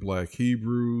say the Black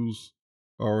Hebrews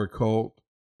are a cult.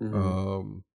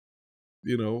 Mm-hmm.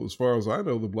 As far as I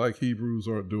know, the Black Hebrews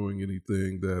aren't doing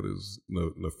anything that is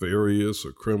nefarious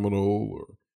or criminal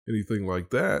or anything like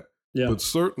that. Yeah. But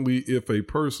certainly, if a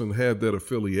person had that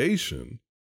affiliation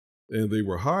and they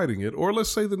were hiding it, or let's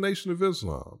say the Nation of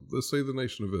Islam. That's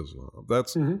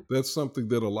something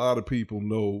that a lot of people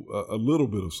know a little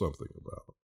bit of something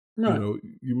about. Right.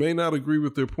 You may not agree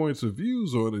with their points of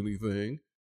views on anything,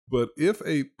 but if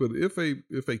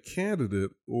a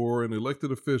candidate or an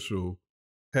elected official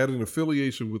had an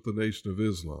affiliation with the Nation of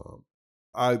Islam,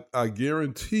 I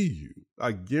guarantee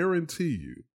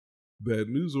you that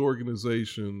news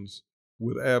organizations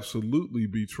would absolutely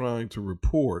be trying to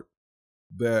report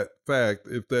that fact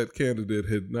if that candidate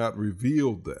had not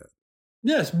revealed that.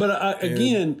 Yes, but I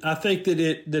think that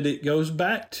it goes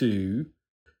back to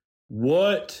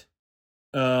what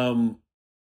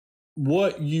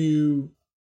you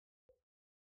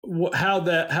how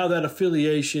that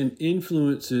affiliation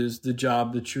influences the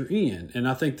job that you're in. And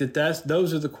I think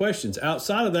those are the questions.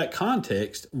 Outside of that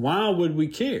context, why would we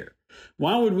care?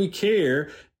 Why would we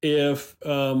care if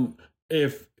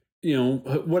if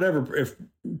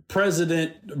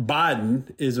President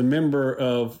Biden is a member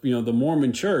of the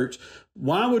Mormon Church?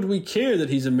 Why would we care that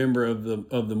he's a member of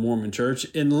the Mormon Church,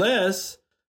 unless,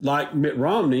 like Mitt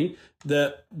Romney,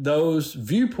 that those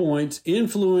viewpoints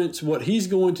influence what he's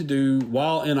going to do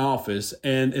while in office?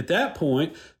 And at that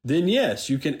point, then yes,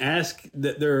 you can ask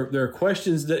that there are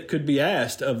questions that could be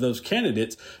asked of those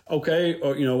candidates. Okay,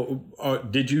 or,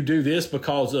 did you do this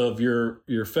because of your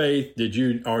faith?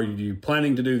 Are you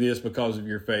planning to do this because of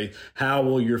your faith? How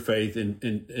will your faith and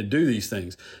do these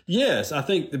things? Yes, I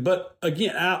think, but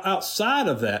again, outside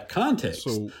of that context,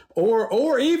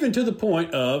 or even to the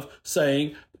point of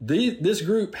saying this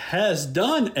group has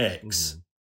done X,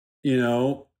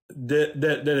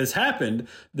 that has happened,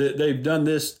 that they've done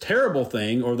this terrible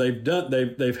thing, or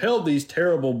they've held these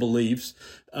terrible beliefs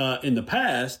in the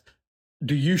past.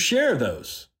 Do you share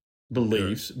those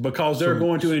beliefs? Because they're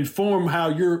going to inform how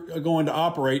you're going to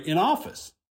operate in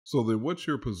office. So then what's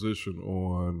your position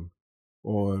on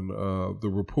the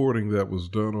reporting that was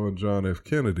done on John F.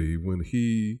 Kennedy when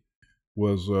he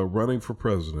was running for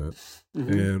president,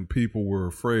 and people were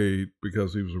afraid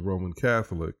because he was a Roman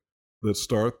Catholic? Let's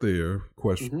start there,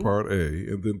 part A.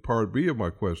 And then part B of my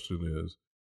question is,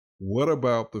 what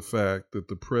about the fact that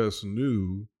the press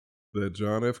knew that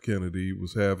John F. Kennedy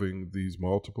was having these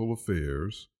multiple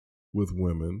affairs with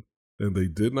women, and they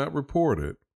did not report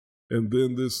it? And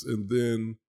then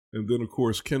of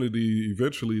course, Kennedy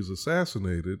eventually is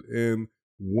assassinated. And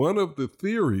one of the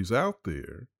theories out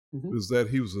there is that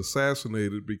he was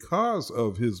assassinated because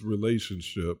of his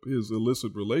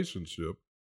illicit relationship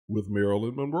with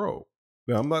Marilyn Monroe.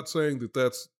 Now, I'm not saying that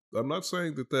that's, I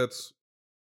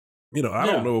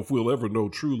don't know if we'll ever know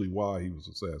truly why he was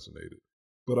assassinated,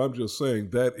 but I'm just saying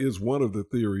that is one of the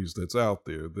theories that's out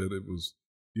there, that it was,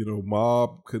 the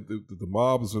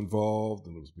mob was involved,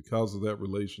 and it was because of that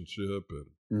relationship,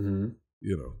 and,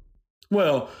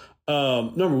 Well,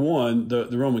 number one,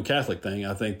 the Roman Catholic thing,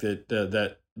 I think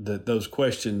that those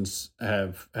questions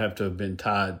have to have been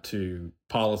tied to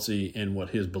policy and what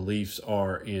his beliefs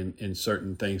are in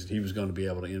certain things that he was going to be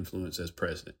able to influence as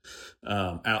president.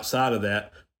 Outside of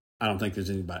that, I don't think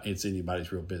it's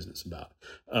anybody's real business about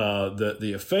it.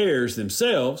 The affairs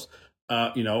themselves,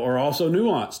 are also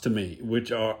nuanced to me,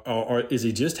 which are is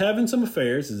he just having some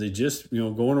affairs? Is he just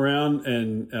going around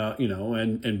and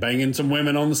and banging some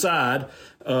women on the side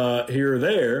here or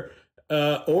there?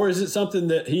 Or is it something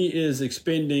that he is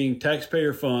expending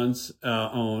taxpayer funds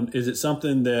on? Is it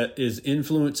something that is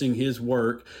influencing his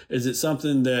work? Is it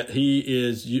something that he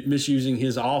is misusing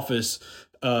his office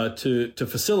to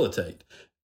facilitate?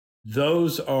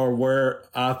 Those are where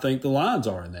I think the lines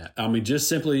are in that. I mean, just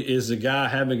simply is a guy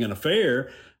having an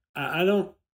affair. I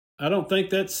don't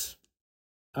think that's.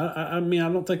 I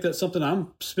don't think that's something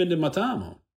I'm spending my time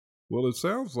on. Well, it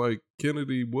sounds like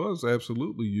Kennedy was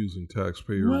absolutely using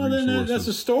taxpayer resources. Well, then that's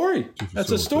a story.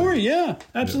 That's a story. Yeah,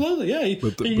 absolutely. Yeah,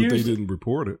 but they didn't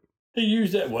report it. He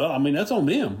used that. Well, I mean, that's on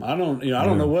them. I don't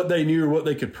know what they knew or what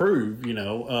they could prove.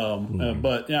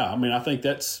 But yeah, I mean, I think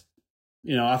that's.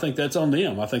 I think that's on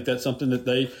them. I think that's something that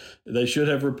they should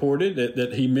have reported,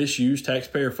 that he misused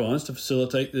taxpayer funds to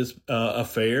facilitate this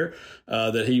affair,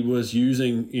 that he was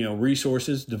using,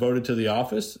 resources devoted to the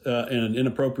office in an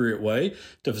inappropriate way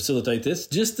to facilitate this,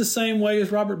 just the same way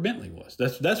as Robert Bentley was.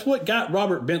 That's what got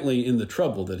Robert Bentley in the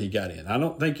trouble that he got in. I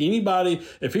don't think anybody,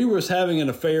 if he was having an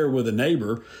affair with a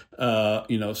neighbor,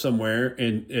 somewhere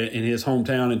in his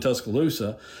hometown in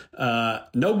Tuscaloosa,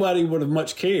 nobody would have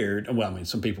much cared. Well, I mean,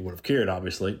 some people would have cared,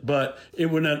 obviously, but it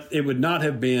would not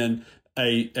have been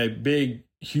a big,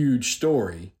 huge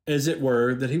story, as it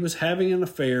were, that he was having an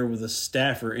affair with a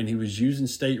staffer and he was using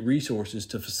state resources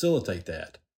to facilitate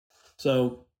that.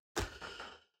 So,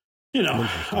 all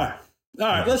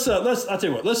right, let's I'll tell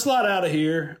you what, let's slide out of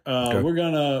here. Okay. We're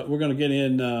gonna get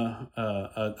in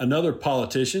another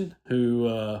politician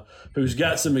who's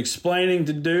got some explaining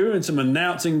to do and some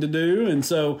announcing to do, and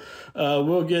so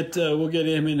we'll get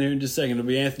him in here in just a second. It'll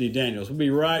be Anthony Daniels. We'll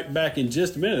be right back in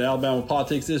just a minute. Alabama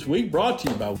Politics This Week, brought to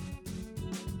you by.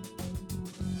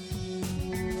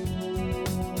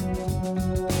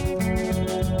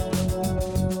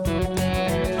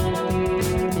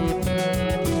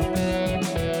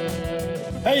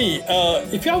 Hey,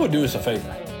 if y'all would do us a favor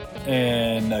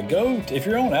and if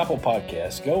you're on Apple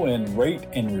Podcasts, go and rate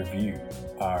and review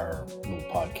our little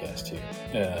podcast here.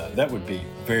 That would be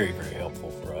very, very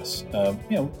helpful for us.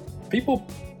 People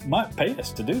might pay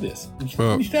us to do this.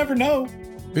 You never know.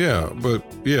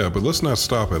 but let's not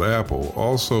stop at Apple.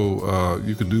 Also,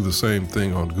 you can do the same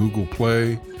thing on Google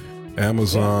Play,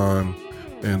 Amazon,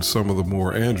 and some of the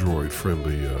more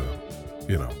Android-friendly,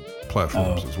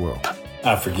 platforms as well.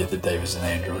 I forget that David's an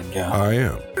Android guy. I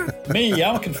am. Me,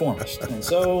 I'm a conformist. And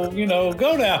so,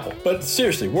 go to Apple. But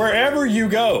seriously, wherever you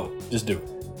go, just do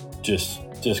it.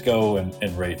 Just go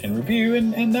and rate and review,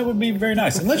 and that would be very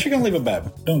nice. Unless you're going to leave a bad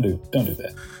one. Don't do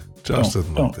that. Josh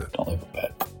doesn't like that. Don't leave a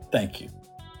bad one. Thank you.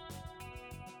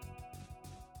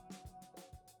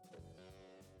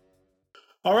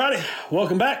 All righty.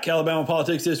 Welcome back. Alabama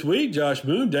Politics This Week. Josh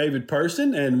Boone, David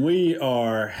Person, and we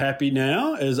are happy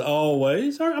now, as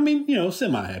always.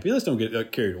 Semi-happy. Let's don't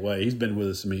get carried away. He's been with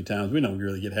us so many times. We don't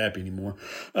really get happy anymore.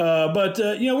 But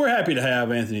we're happy to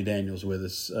have Anthony Daniels with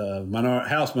us,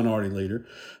 House Minority Leader,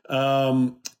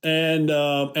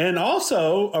 and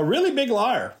also a really big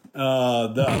liar.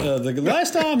 The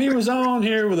last time he was on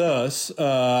here with us,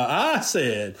 I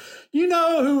said,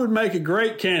 who would make a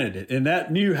great candidate in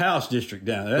that new House district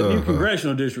down there, that new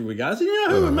congressional district we got? I said,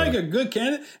 who would make a good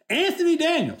candidate? Anthony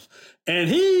Daniels. And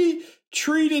he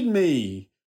treated me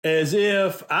as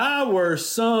if I were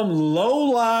some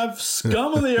low-life,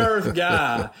 scum-of-the-earth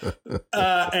guy,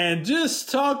 and just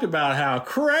talked about how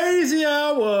crazy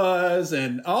I was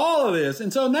and all of this.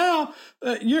 And so now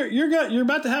you're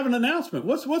about to have an announcement.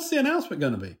 What's the announcement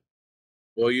going to be?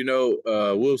 Well,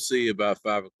 we'll see about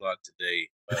 5 o'clock today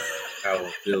how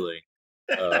I'm feeling.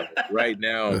 Right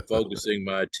now, I'm focusing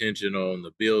my attention on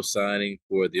the bill signing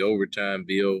for the overtime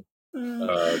bill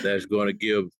that's going to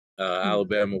give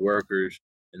Alabama workers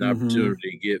an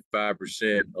opportunity to get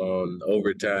 5% on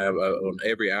overtime, on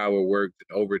every hour worked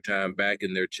overtime back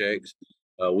in their checks.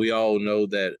 We all know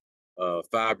that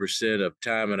 5% of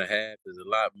time and a half is a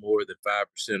lot more than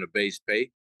 5% of base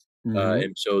pay.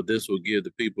 And so this will give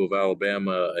the people of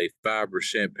Alabama a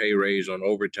 5% pay raise on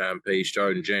overtime pay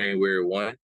starting January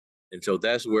 1. And so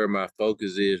that's where my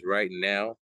focus is right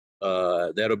now.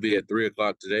 That'll be at 3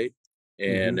 o'clock today.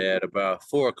 And at about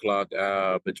 4 o'clock,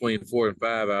 between 4 and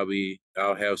 5,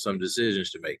 I'll have some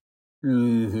decisions to make.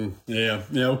 Yeah.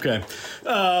 Okay.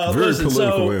 Very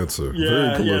political answer.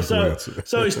 Very political answer.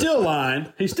 So he's still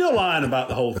lying. He's still lying about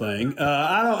the whole thing.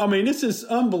 This is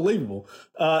unbelievable.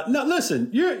 No,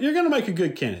 listen, you're going to make a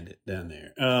good candidate down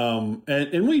there.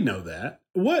 And we know that.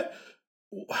 What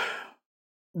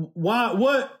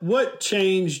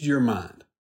changed your mind?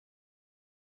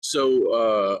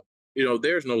 So,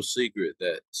 there's no secret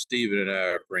that Stephen and I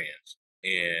are friends,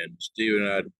 and Stephen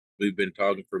and I, we've been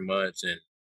talking for months. And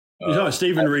you're talking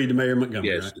Stephen Reed to Mayor Montgomery.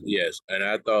 Yes, right? Yes. And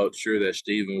I thought sure that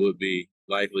Stephen would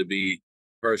likely be the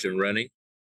person running,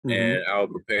 and I'll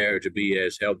prepare to be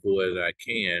as helpful as I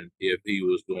can if he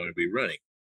was going to be running.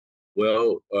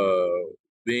 Well,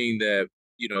 being that,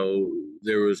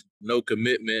 there was no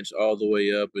commitments all the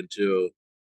way up until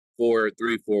 4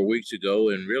 weeks ago,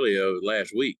 and really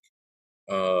last week.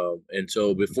 And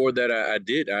so before that, I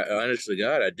honestly,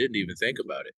 God, I didn't even think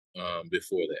about it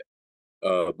before that.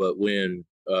 But when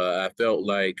I felt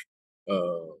like,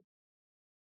 the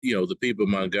people of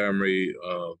Montgomery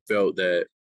felt that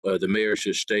the mayor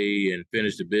should stay and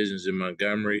finish the business in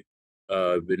Montgomery,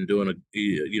 I've been doing a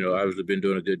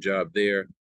good job there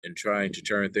and trying to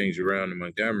turn things around in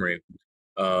Montgomery,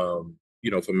 from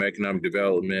economic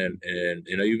development and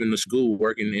even the school,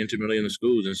 working intimately in the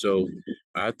schools. And so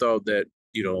I thought that,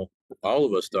 all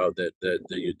of us thought that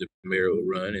the mayor would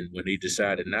run. And when he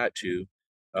decided not to,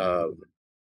 I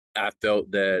felt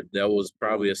that was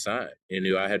probably a sign. And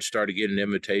I had started getting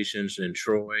invitations in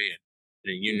Troy and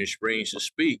in Union Springs to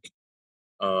speak.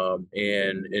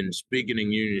 And speaking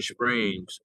in Union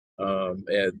Springs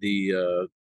at the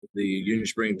Union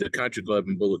Springs, the country club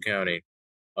in Bullitt County,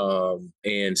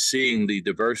 and seeing the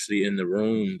diversity in the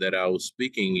room that I was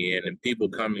speaking in, and people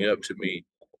coming up to me,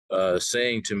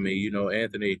 saying to me,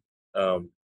 Anthony,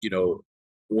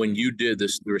 when you did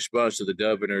this, the response to the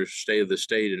governor's State of the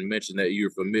State and mentioned that you're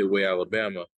from Midway,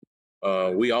 Alabama,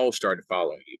 we all started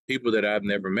following you. People that I've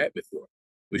never met before,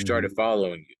 we started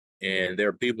following you. And there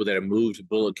are people that have moved to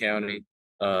Bullitt County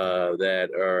that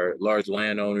are large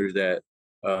landowners that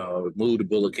moved to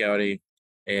Bullitt County,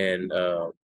 and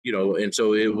and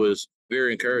so it was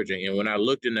very encouraging. And when I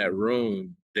looked in that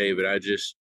room, David, I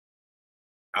was,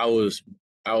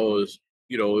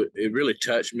 it really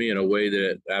touched me in a way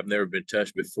that I've never been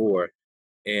touched before.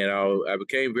 And I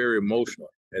became very emotional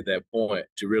at that point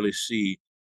to really see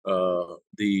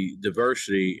the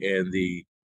diversity and the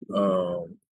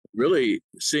really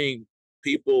seeing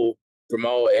people from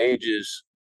all ages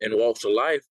and walks of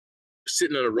life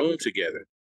sitting in a room together,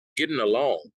 getting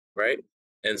along, right?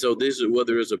 And so this is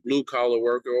whether it's a blue collar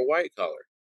worker or a white collar,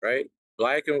 right?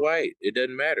 black and white. It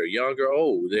doesn't matter, young or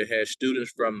old. They had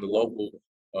students from the local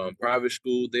private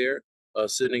school there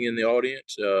sitting in the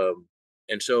audience.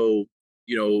 And so,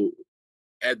 you know,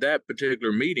 at that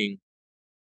particular meeting,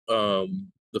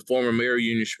 the former mayor of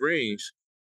Union Springs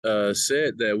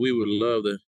said that we would love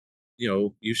to,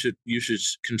 you should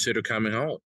consider coming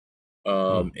home.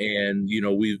 And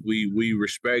we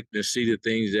respect and see the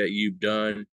things that you've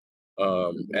done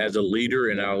as a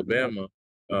leader in Alabama,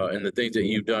 and the things that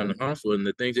you've done in Huntsville, and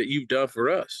the things that you've done for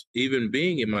us, even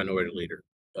being a minority leader,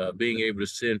 being able to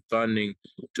send funding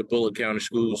to Bullitt County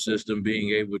school system, being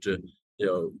able to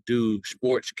do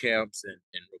sports camps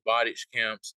and robotics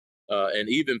camps, and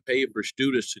even pay for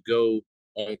students to go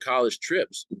on college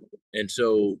trips. And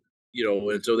so,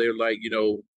 they're like,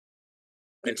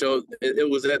 and so it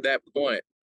was at that point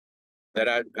that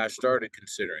I started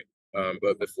considering.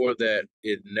 But before that,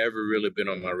 it never really been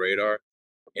on my radar.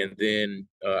 And then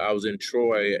I was in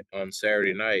Troy on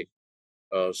Saturday night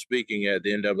speaking at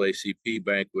the NAACP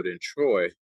banquet in Troy,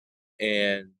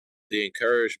 and the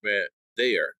encouragement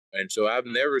there. And so I've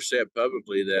never said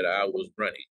publicly that I was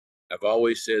running. I've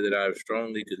always said that I was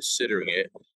strongly considering it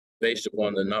based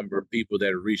upon the number of people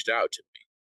that have reached out to me.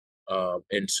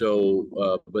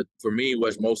 But for me,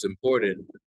 what's most important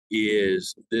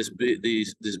is this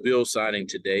bill signing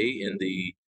today, and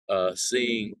the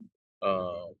seeing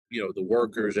the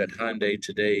workers at Hyundai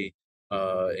today,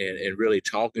 and really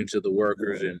talking to the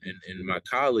workers and my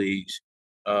colleagues,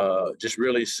 just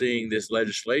really seeing this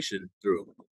legislation through.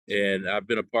 And I've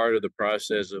been a part of the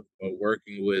process of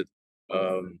working with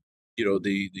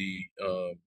the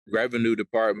revenue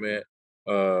department,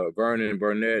 Vernon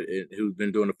Burnett, who's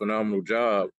been doing a phenomenal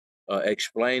job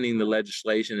explaining the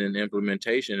legislation and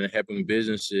implementation, and helping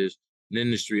businesses and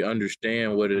industry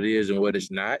understand what it is and what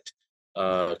it's not,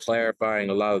 clarifying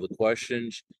a lot of the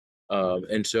questions.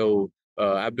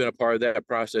 I've been a part of that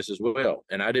process as well.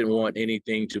 And I didn't want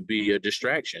anything to be a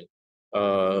distraction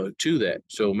to that.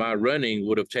 So my running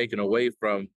would have taken away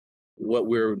from what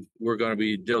we're going to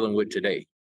be dealing with today.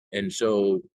 And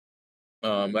so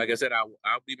like I said,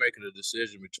 I'll be making a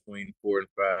decision between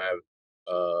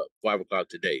 5 o'clock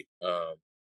today.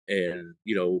 And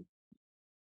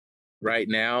right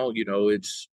now,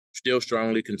 it's still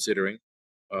strongly considering.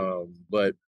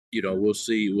 But we'll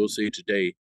see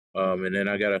today. And then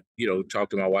I gotta talk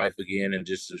to my wife again, and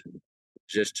just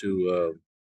to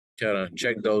kind of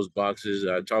check those boxes.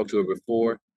 I talked to her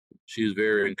before. She was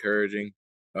very encouraging.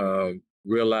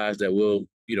 Realized that we'll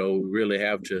really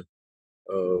have to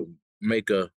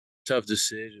make a tough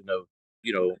decision of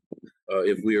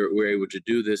if we're able to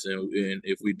do this, and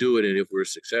if we do it, and if we're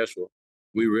successful,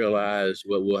 we realize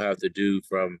what we'll have to do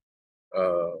from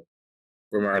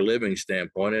our living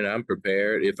standpoint. And I'm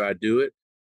prepared. If I do it,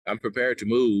 I'm prepared to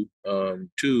move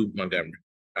to Montgomery.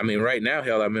 I mean, right now,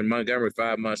 hell, I'm in Montgomery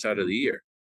 5 months out of the year.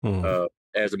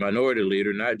 As a minority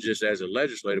leader, not just as a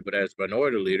legislator, but as a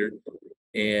minority leader.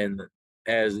 And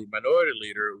as a minority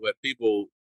leader, what people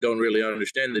don't really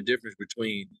understand the difference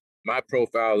between my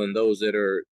profile and those that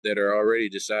are already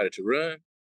decided to run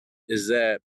is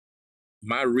that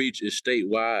my reach is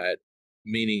statewide,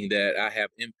 meaning that I have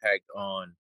impact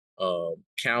on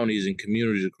counties and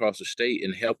communities across the state,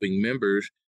 and helping members,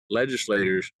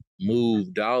 legislators,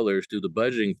 move dollars through the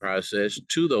budgeting process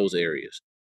to those areas.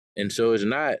 And so it's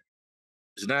not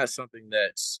something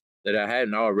that I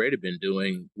hadn't already been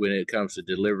doing when it comes to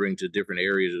delivering to different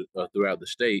areas throughout the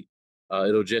state.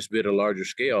 It'll just be at a larger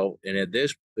scale, and at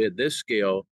this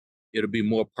scale, it'll be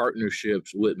more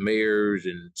partnerships with mayors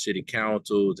and city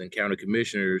councils and county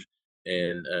commissioners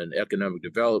and economic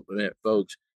development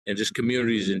folks, and just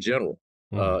communities in general,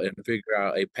 and figure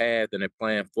out a path and a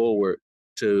plan forward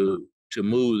to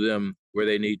move them where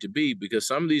they need to be, because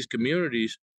some of these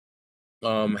communities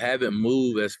haven't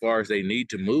moved as far as they need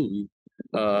to move.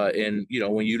 And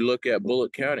when you look at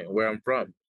Bullitt County, where I'm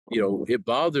from, it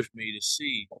bothers me to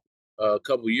see a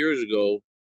couple years ago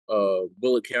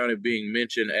Bullitt County being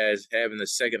mentioned as having the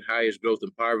second highest growth in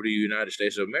poverty in the United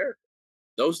States of America.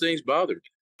 Those things bother me.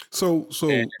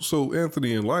 So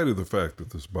Anthony, in light of the fact that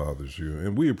this bothers you,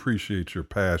 and we appreciate your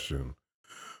passion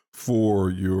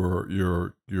for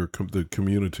the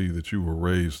community that you were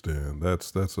raised in,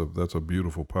 that's a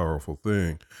beautiful, powerful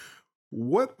thing.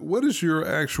 What is your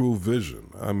actual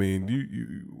vision? I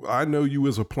mean, I know you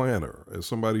as a planner, as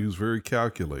somebody who's very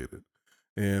calculated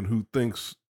and who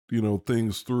thinks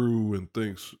things through and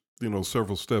thinks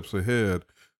several steps ahead.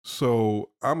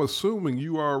 So I'm assuming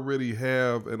you already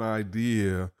have an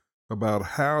idea about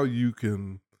how you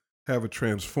can have a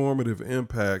transformative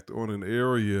impact on an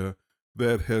area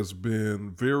that has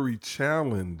been very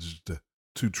challenged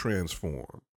to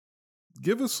transform.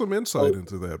 Give us some insight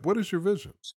into that. What is your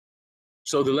vision?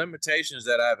 So the limitations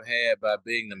that I've had by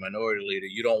being the minority leader,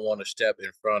 you don't want to step in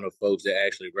front of folks that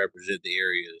actually represent the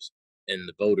areas and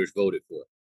the voters voted for,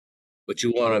 but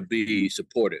you want to be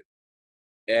supportive.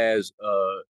 As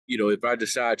if I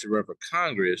decide to run for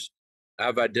Congress,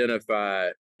 I've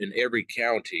identified in every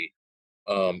county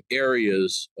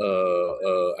areas.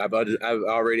 I've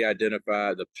already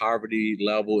identified the poverty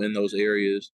level in those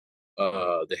areas,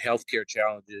 the healthcare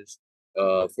challenges.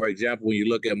 For example, when you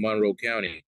look at Monroe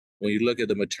County, when you look at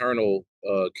the maternal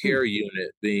care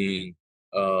unit being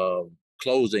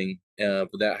closing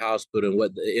for that hospital and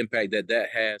what the impact that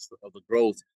has of the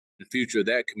growth and future of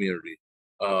that community,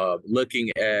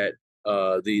 looking at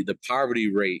the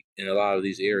poverty rate in a lot of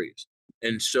these areas.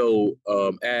 And so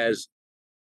as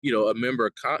a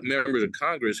members of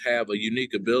Congress have a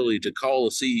unique ability to call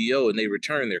a CEO and they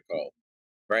return their call,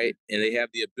 right? And they have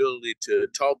the ability to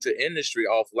talk to industry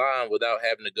offline without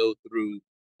having to go through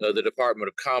the Department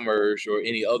of Commerce or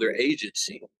any other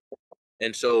agency.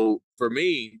 And so for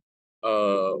me,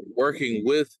 working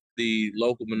with the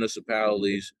local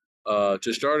municipalities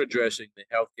to start addressing the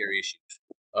healthcare issues.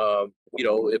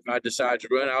 If I decide to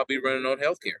run, I'll be running on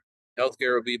healthcare.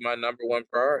 Healthcare will be my number one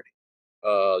priority.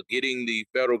 Getting the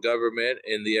federal government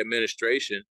and the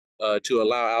administration to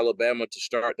allow Alabama to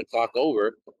start the clock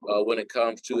over when it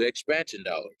comes to expansion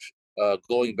dollars,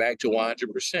 going back to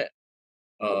 100%.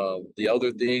 The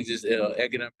other things is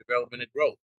economic development and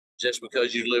growth. Just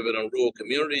because you live in a rural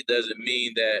community doesn't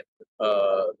mean that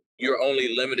you're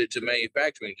only limited to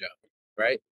manufacturing jobs,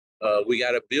 right? We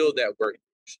got to build that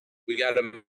workforce. We got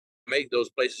to make those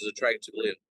places attractive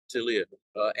to live.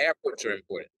 Airports are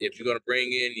important. If you're going to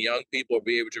bring in young people or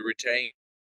be able to retain,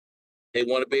 they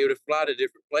want to be able to fly to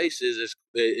different places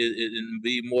and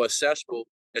be more accessible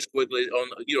as quickly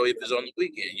if it's on the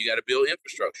weekend. You got to build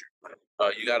infrastructure.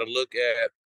 You got to look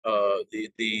at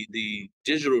the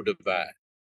digital divide.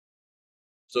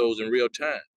 So it's in real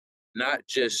time, not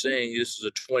just saying this is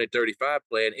a 2035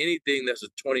 plan. Anything that's a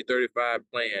 2035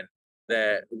 plan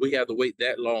that we have to wait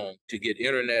that long to get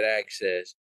internet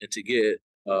access and to get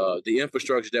the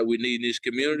infrastructure that we need in these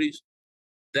communities,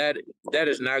 that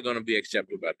is not going to be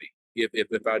accepted by me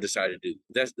if I decide to do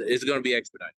it's going to be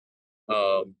expedited.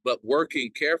 But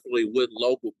working carefully with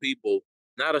local people,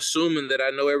 not assuming that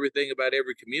I know everything about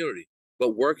every community,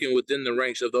 but working within the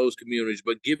ranks of those communities,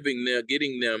 but getting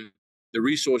them the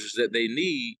resources that they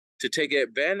need to take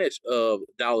advantage of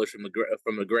dollars from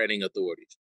the granting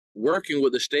authorities. Working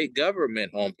with the state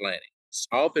government on planning.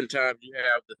 Oftentimes, you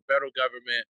have the federal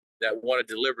government that want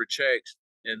to deliver checks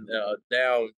and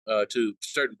down to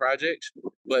certain projects,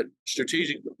 but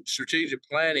strategic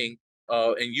planning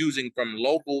and using from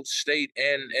local, state,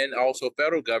 and also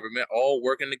federal government all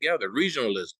working together.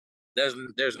 Regionalism.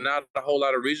 There's not a whole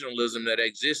lot of regionalism that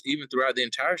exists even throughout the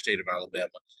entire state of Alabama,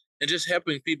 and just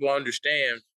helping people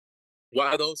understand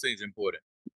why those things are important.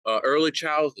 Early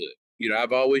childhood.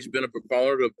 I've always been a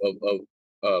proponent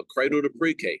of cradle to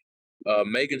pre-K,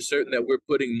 making certain that we're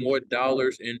putting more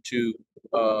dollars into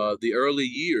the early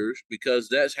years, because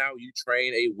that's how you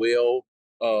train a well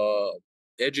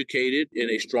educated and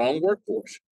a strong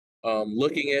workforce.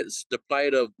 Looking at the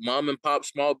plight of mom and pop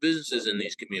small businesses in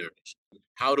these communities.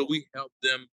 How do we help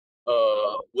them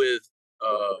with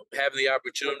having the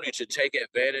opportunity to take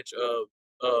advantage of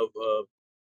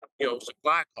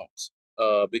supply costs?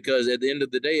 Because at the end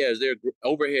of the day, as their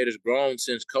overhead has grown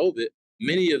since COVID,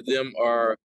 many of them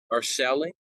are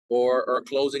selling or are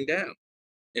closing down.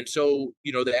 And so,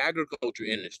 the agriculture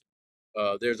industry,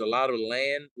 there's a lot of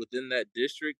land within that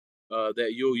district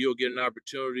that you'll get an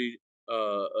opportunity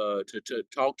to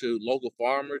talk to local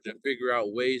farmers and figure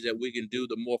out ways that we can do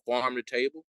the more farm to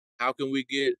table. How can we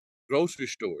get grocery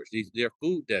stores? There are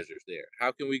food deserts there.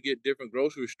 How can we get different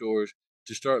grocery stores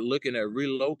to start looking at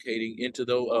relocating into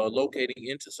locating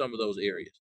into some of those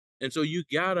areas? And so you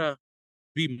gotta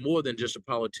be more than just a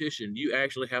politician. You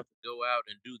actually have to go out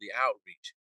and do the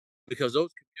outreach, because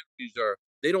those communities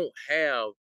they don't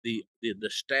have the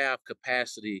staff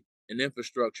capacity and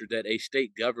infrastructure that a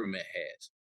state government has,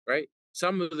 right?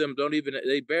 Some of them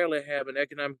they barely have an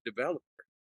economic developer.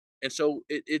 And so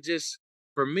it just,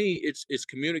 for me, it's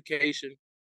communication,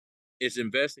 it's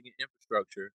investing in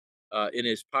infrastructure, and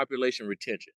it's population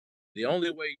retention. The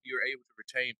only way you're able to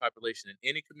retain population in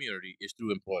any community is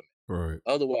through employment. Right.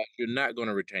 Otherwise, you're not going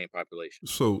to retain population.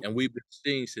 So, and we've been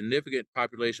seeing significant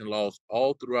population loss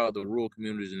all throughout the rural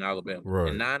communities in Alabama. right.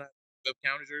 And 9 out of 12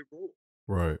 counties are rural.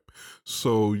 Right.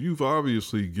 So you've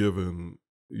obviously given,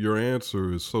 your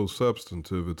answer is so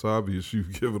substantive. It's obvious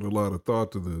you've given a lot of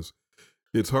thought to this.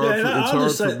 It's hard. It's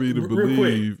hard for me to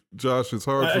believe, Josh. It's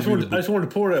hard. I just wanted to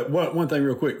point out one thing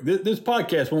real quick. This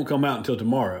podcast won't come out until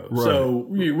tomorrow, right. So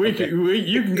you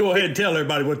can go ahead and tell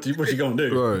everybody what you're going to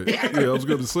do. Right? Yeah, I was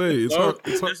going to say it's hard.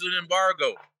 It's an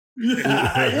embargo.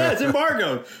 Yeah, it's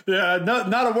embargoed. Yeah,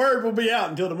 not a word will be out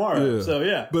until tomorrow. Yeah. So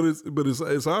yeah, but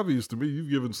it's obvious to me you've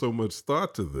given so much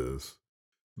thought to this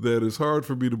that it's hard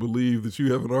for me to believe that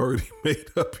you haven't already made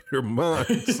up your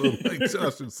mind. So like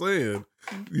Josh is saying,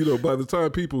 by the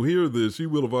time people hear this, you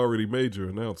will have already made your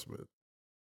announcement.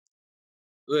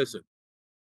 Listen,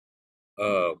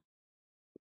 I'm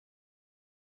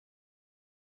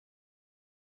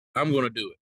going to do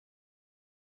it.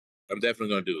 I'm definitely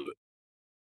going to do it.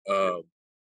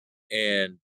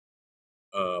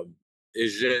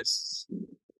 It's just,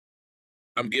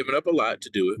 I'm giving up a lot to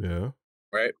do it. Yeah.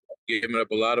 Right. Giving up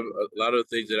a lot of the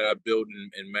things that I built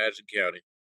in Madison County.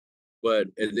 But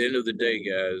at the end of the day,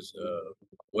 guys,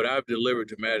 what I've delivered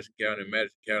to Madison County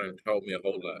taught me a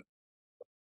whole lot.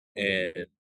 And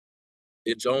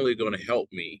it's only going to help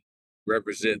me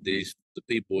represent the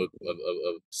people of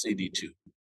CD2.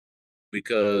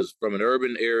 Because from an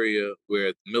urban area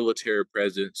where military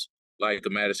presence, like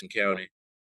Madison County,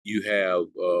 you have,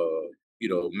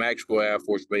 Maxwell Air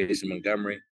Force Base in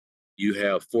Montgomery. You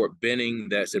have Fort Benning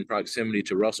that's in proximity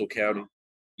to Russell County.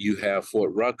 You have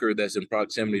Fort Rucker that's in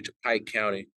proximity to Pike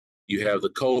County. You have the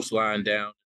coastline down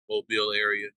in the Mobile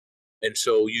area. And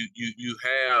so you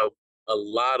have a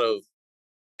lot of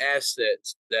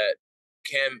assets that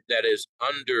is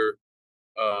under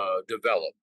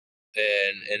developed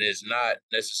and is not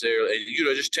necessarily,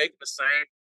 just taking the same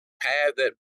path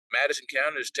that Madison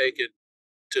County has taken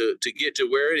to get to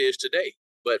where it is today,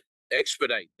 but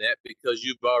expedite that because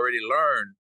you've already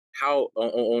learned how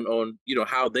on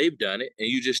how they've done it, and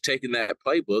you just taking that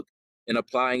playbook and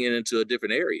applying it into a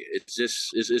different area. It's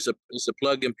just it's a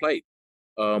plug and play,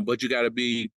 but you got to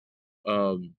be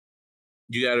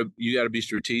you got to be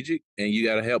strategic, and you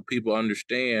got to help people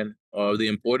understand the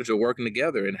importance of working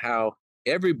together and how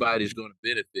everybody's going to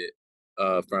benefit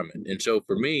from it. And so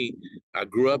for me, I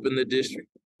grew up in the district.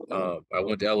 I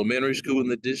went to elementary school in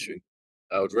the district.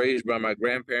 I was raised by my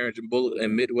grandparents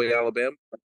in Midway, Alabama.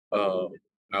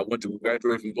 I went to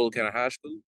graduate from Bullitt County High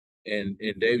School. And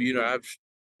Dave, I've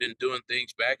been doing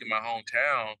things back in my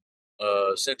hometown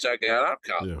since I got out of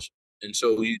college. Yeah. And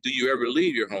so do you ever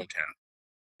leave your hometown?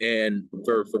 And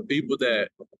for people that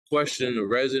question the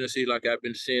residency, like I've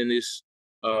been seeing these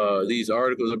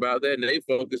articles about that, and they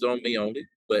focus on me only.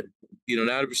 But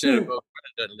 90% of folks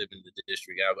doesn't live in the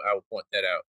district. I will point that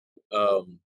out.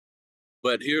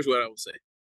 But here's what I would say: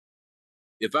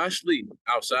 if I sleep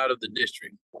outside of the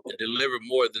district and deliver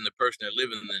more than the person that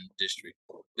lives in the district,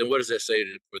 then what does that say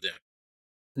for them?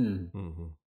 Mm-hmm.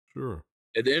 Sure.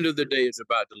 At the end of the day, it's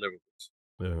about deliverables.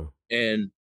 Yeah.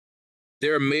 And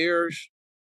there are mayors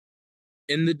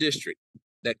in the district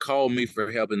that call me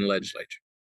for help in the legislature.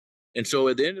 And so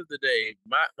at the end of the day,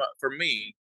 for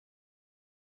me,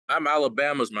 I'm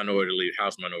Alabama's minority leader,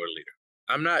 House minority leader.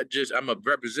 I'm a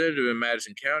representative in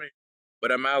Madison County,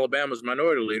 but I'm Alabama's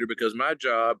minority leader because my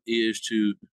job is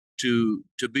to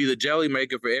be the jelly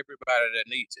maker for everybody that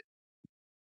needs it,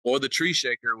 or the tree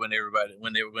shaker whenever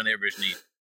it's needed.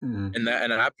 Mm-hmm.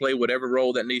 And I play whatever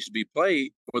role that needs to be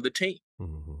played for the team.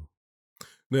 Mm-hmm.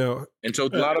 Now, and so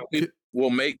a lot of people will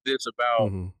make this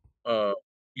about,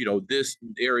 this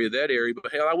area, that area.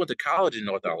 But hell, I went to college in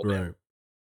North Alabama.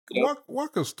 Right.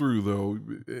 Walk us through, though.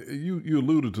 You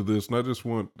alluded to this, and I just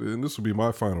want, and this will be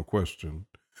my final question.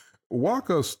 Walk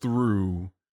us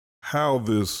through how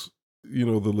this, the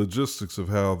logistics of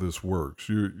how this works.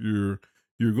 You're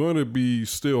going to be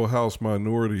still House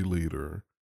minority leader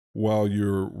while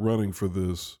you're running for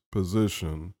this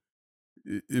position.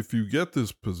 If you get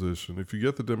this position, if you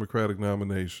get the Democratic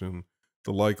nomination,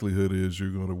 the likelihood is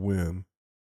you're going to win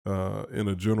in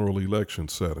a general election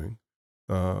setting.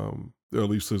 At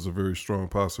least there's a very strong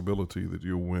possibility that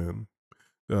you'll win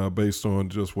based on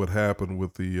just what happened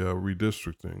with the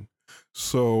redistricting.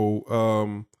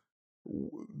 So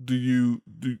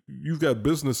you've got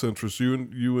business interests. You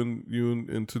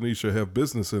and Tanisha have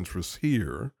business interests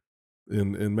here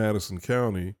in Madison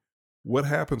County. What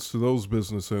happens to those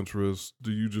business interests?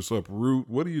 Do you just uproot?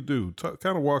 What do you do?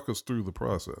 Kind of walk us through the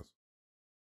process.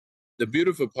 The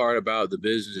beautiful part about the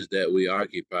businesses that we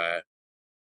occupy,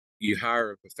 you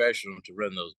hire a professional to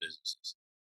run those businesses.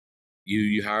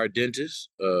 You hire a dentist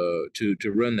to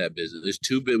run that business.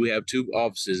 We have 2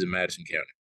 offices in Madison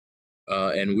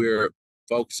County, and we're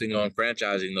focusing on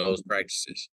franchising those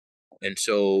practices. And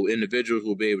so individuals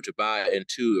will be able to buy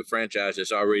into a franchise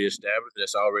that's already established,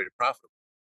 that's already profitable.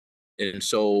 And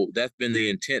so that's been the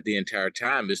intent the entire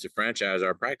time, is to franchise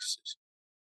our practices.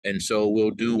 And so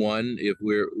we'll do one if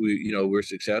we're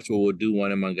successful. We'll do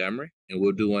one in Montgomery, and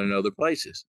we'll do one in other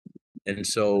places. And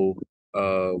so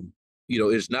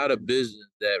it's not a business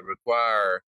that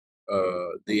require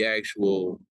the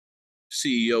actual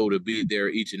CEO to be there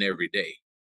each and every day.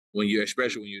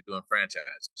 Especially when you're doing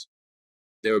franchises,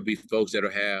 there will be folks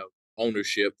that'll have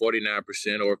ownership,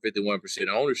 49% or 51%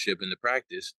 ownership in the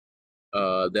practice,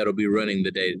 that'll be running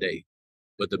the day to day.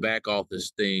 But the back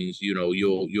office things,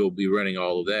 you'll be running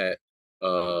all of that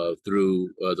through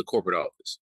the corporate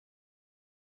office.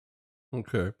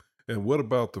 Okay. And what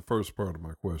about the first part of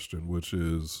my question, which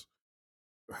is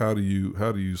how do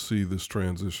you see this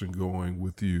transition going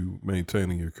with you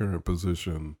maintaining your current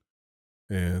position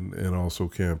and also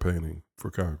campaigning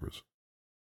for Congress?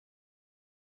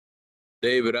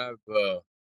 David, I've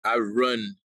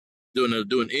run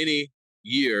doing any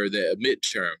year that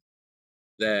midterm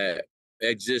that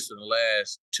exists in the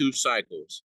last 2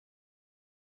 cycles.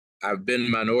 I've been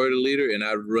minority leader, and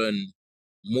I've run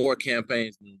more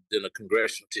campaigns than a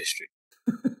congressional district.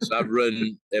 So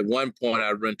at one point,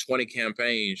 I run 20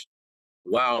 campaigns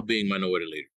while being minority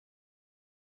leader.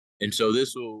 And so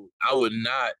I would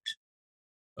not,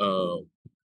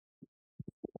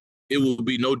 it will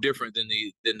be no different than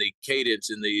the cadence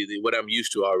and the what I'm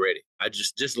used to already. I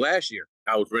just last year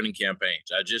I was running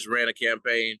campaigns. I just ran a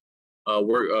campaign,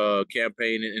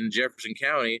 campaign in Jefferson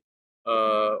County,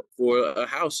 for a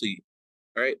House seat,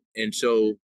 right? And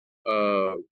so,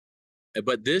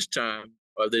 but this time,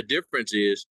 the difference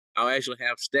is I'll actually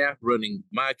have staff running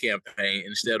my campaign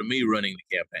instead of me running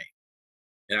the campaign,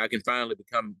 and I can finally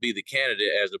be the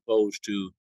candidate as opposed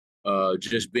to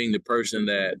just being the person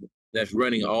that's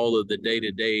running all of the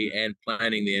day-to-day and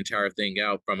planning the entire thing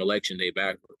out from election day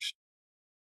backwards.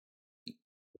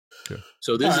 Okay.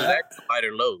 So this is actually a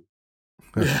lighter load.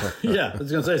 Yeah, I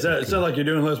was going to say, it sounds like you're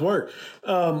doing less work.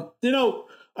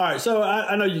 All right, so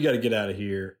I know you got to get out of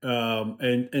here,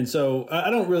 and so I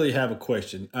don't really have a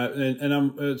question, but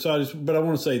I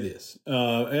want to say this,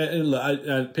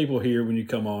 and people here when you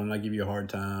come on, and I give you a hard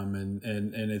time, and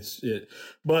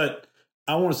but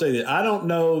I want to say that I don't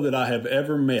know that I have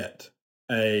ever met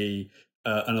an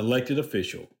elected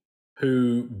official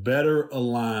who better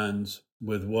aligns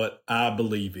with what I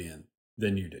believe in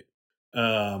than you do,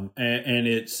 and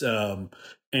it's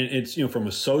from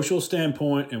a social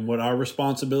standpoint and what our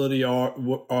responsibilities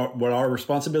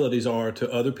are to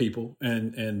other people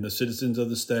and the citizens of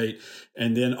the state,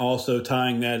 and then also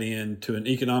tying that in to an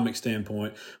economic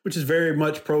standpoint, which is very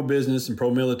much pro-business and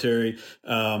pro-military,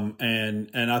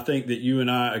 and I think that you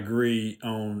and I agree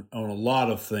on a lot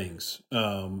of things.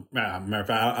 Matter of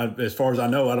fact, as far as I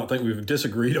know, I don't think we've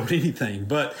disagreed on anything,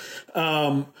 but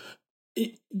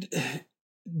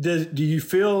do you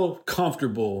feel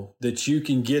comfortable that you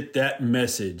can get that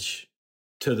message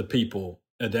to the people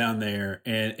down there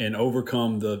and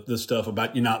overcome the stuff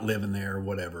about you not living there or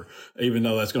whatever, even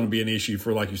though that's going to be an issue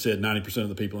for, like you said, 90% of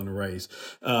the people in the race?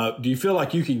 Do you feel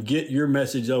like you can get your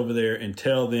message over there and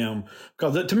tell them?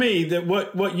 Because to me, that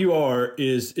what you are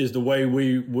is the way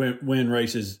we win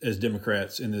races as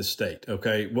Democrats in this state.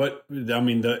 Okay,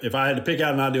 if I had to pick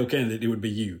out an ideal candidate, it would be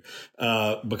you,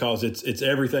 because it's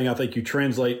everything. I think you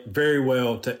translate very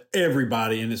well to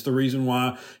everybody, and it's the reason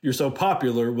why you're so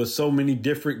popular with so many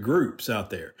different groups out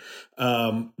there.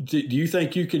 Do you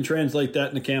think you can translate that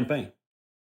in the campaign?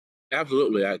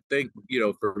 Absolutely. I think,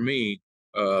 for me,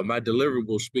 my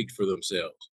deliverables speak for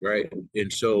themselves, right?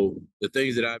 And so the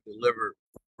things that I've delivered,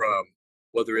 from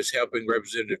whether it's helping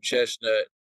Representative Chestnut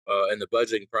in the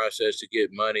budgeting process to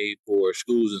get money for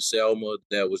schools in Selma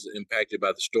that was impacted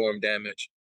by the storm damage,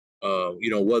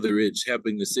 whether it's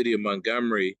helping the city of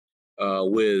Montgomery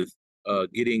with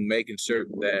making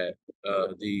certain that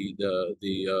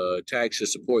the tax to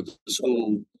support the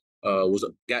school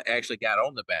actually got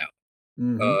on the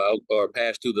ballot, or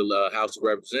passed through the House of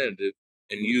Representatives,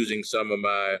 and using some of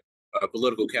my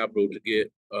political capital to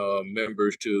get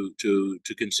members to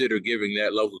consider giving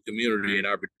that local community an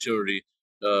opportunity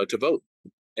to vote.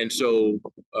 And so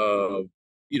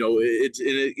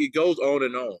it goes on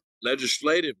and on.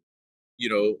 Legislative,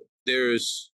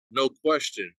 there's no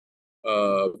question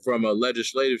from a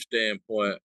legislative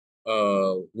standpoint,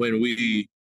 when we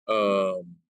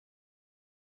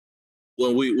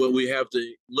what we have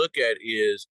to look at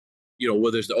is,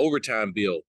 whether it's the overtime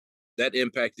bill that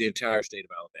impacts the entire state of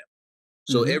Alabama.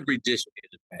 So every district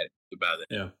is impacted by that.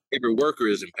 Yeah. Every worker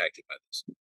is impacted by this.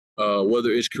 Whether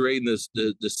it's creating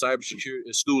the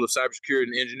cybersecurity school of cybersecurity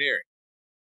and engineering,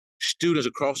 students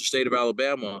across the state of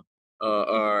Alabama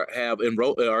are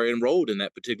enrolled in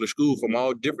that particular school from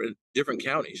all different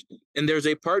counties. And there's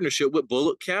a partnership with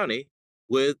Bullock County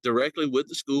directly with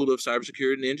the School of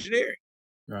Cybersecurity and Engineering.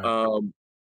 Right.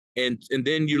 And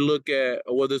then you look at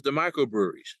there's the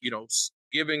microbreweries,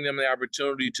 giving them the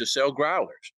opportunity to sell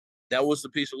growlers. That was the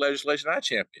piece of legislation I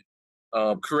championed.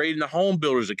 Creating the Home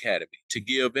Builders Academy to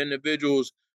give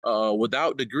individuals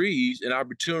without degrees an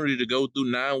opportunity to go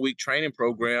through 9-week training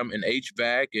program in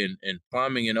HVAC and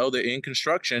plumbing and other in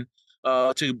construction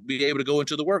to be able to go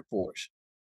into the workforce.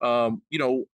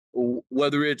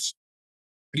 Whether it's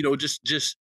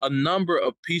just a number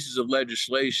of pieces of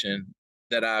legislation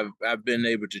that I've been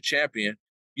able to champion.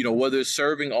 Whether it's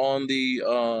serving on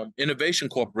the Innovation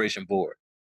Corporation board,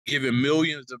 giving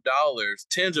millions of dollars,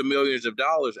 tens of millions of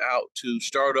dollars out to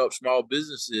start up small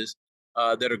businesses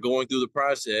that are going through the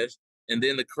process, and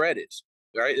then the credits,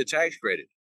 right? The tax credit.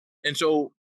 And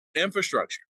so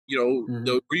infrastructure,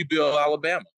 the Rebuild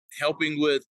Alabama, helping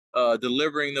with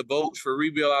delivering the votes for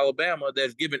Rebuild Alabama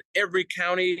that's given every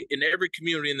county and every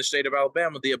community in the state of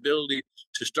Alabama the ability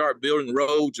to start building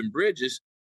roads and bridges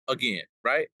again,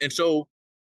 right? And so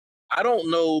I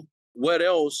don't know what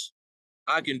else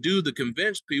I can do to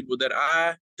convince people that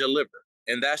I deliver.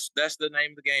 And that's the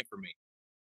name of the game for me.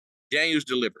 Daniels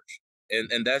delivers.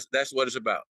 And that's what it's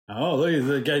about. Oh, look at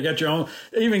that. You got your own,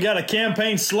 even got a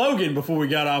campaign slogan before we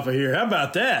got off of here. How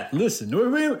about that? Listen,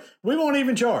 we won't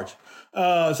even charge.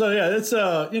 So yeah, it's,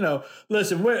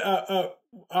 listen,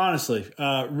 honestly,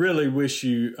 really wish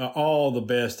you all the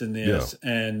best in this,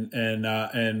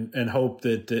 and hope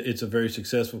that it's a very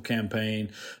successful campaign.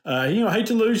 Hate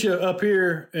to lose you up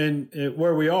here in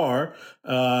where we are.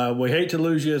 We hate to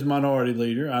lose you as minority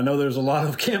leader. I know there's a lot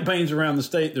of campaigns around the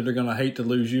state that are going to hate to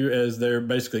lose you as their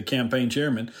basically campaign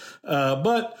chairman.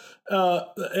 But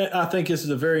I think this is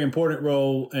a very important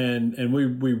role, and we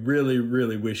really,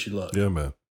 really wish you luck. Yeah,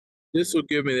 man. This will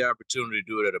give me the opportunity to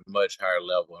do it at a much higher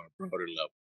level, on a broader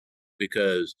level,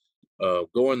 because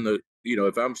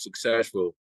if I'm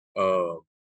successful,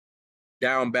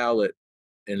 down ballot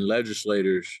and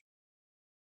legislators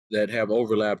that have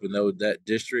overlap in that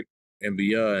district and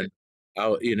beyond,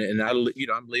 I'm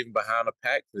leaving behind a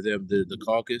pack for them, the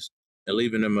caucus, and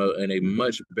leaving them in a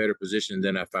much better position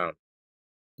than I found.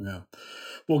 Yeah.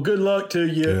 Well, good luck to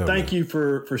you. Yeah, Thank you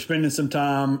for spending some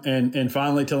time and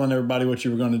finally telling everybody what you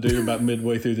were going to do about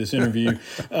midway through this interview.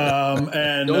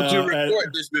 And don't you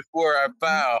report this before I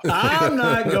file? I'm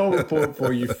not going to report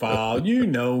before you file. You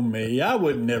know me. I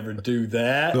would never do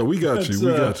that. No, we got you.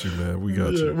 We got you, man. We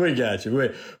got you. We got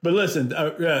you. But listen,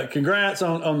 congrats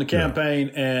on the campaign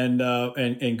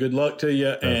and good luck to you.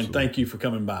 Absolutely. And thank you for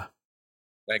coming by.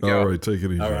 Thank you. All right. Take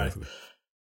it easy. All right. Anthony.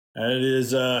 And it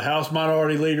is House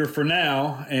Minority Leader for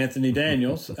now, Anthony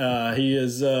Daniels.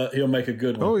 He'll make a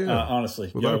good one. Oh yeah, honestly,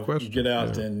 without question. Get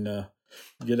out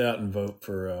and vote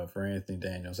for Anthony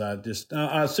Daniels.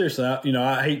 I seriously,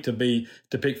 I hate to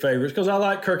pick favorites because I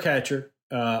like Kirk Hatcher,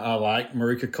 I like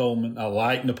Marika Coleman, I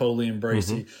like Napoleon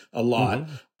Bracey a lot.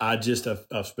 I've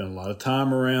spent a lot of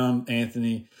time around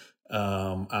Anthony.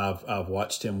 I've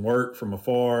watched him work from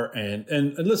afar,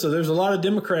 and listen, there's a lot of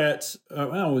Democrats.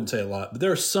 I wouldn't say a lot, but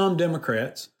there are some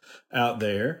Democrats out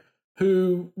there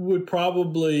who would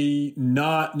probably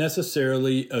not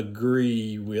necessarily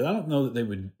agree with. I don't know that they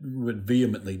would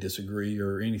vehemently disagree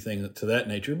or anything to that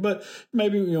nature, but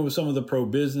maybe with some of the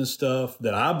pro-business stuff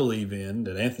that I believe in,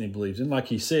 that Anthony believes in, like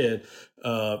he said.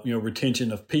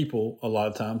 Retention of people a lot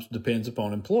of times depends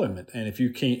upon employment. And if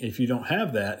you don't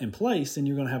have that in place, then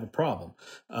you're going to have a problem.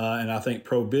 And I think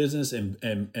pro-business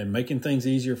and making things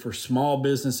easier for small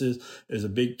businesses is a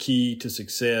big key to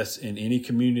success in any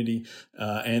community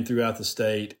and throughout the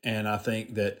state. And I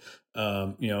think that,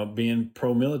 being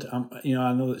pro-military,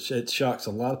 I know that it shocks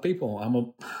a lot of people.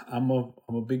 I'm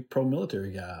a big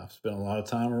pro-military guy. I've spent a lot of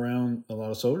time around a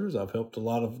lot of soldiers. I've helped a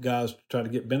lot of guys try to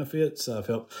get benefits. I've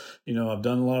helped, I've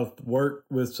done a lot of work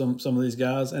with some of these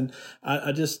guys, and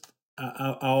I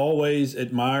always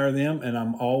admire them, and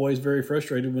I'm always very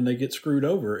frustrated when they get screwed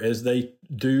over, as they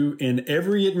do in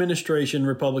every administration,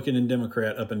 Republican and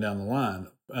Democrat, up and down the line.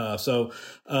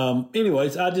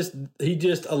 Anyways, he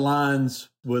just aligns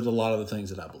with a lot of the things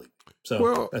that I believe.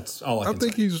 So that's all I can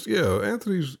say.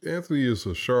 Anthony is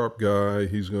a sharp guy.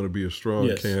 He's going to be a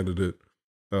strong candidate.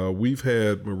 We've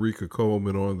had Marika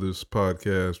Coleman on this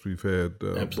podcast. We've had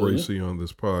Bracey on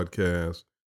this podcast.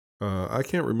 I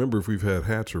can't remember if we've had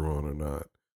Hatcher on or not,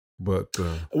 But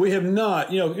we have not.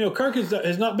 Kirk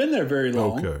has not been there very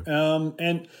long.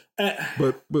 Okay.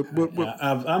 But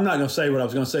I'm not going to say what I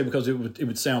was going to say because it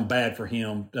would sound bad for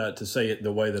him to say it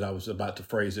the way that I was about to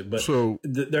phrase it. But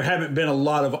there haven't been a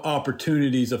lot of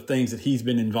opportunities of things that he's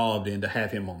been involved in to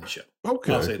have him on the show.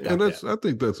 Okay, I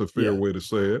think that's a fair way to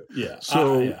say it. Yeah.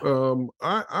 So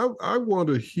I want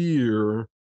to hear.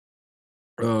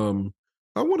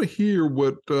 I want to hear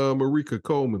what Marika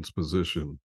Coleman's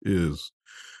position is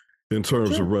in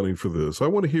terms of running for this. I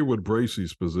want to hear what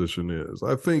Bracey's position is.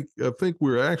 I think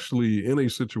we're actually in a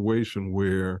situation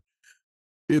where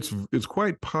it's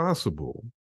quite possible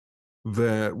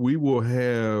that we will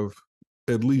have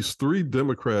at least 3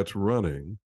 Democrats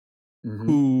running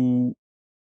who,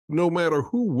 no matter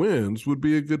who wins, would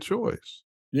be a good choice.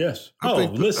 Yes. I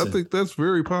think that's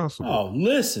very possible. Oh,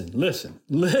 listen,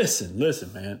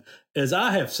 man. As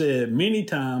I have said many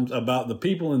times about the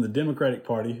people in the Democratic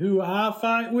Party who I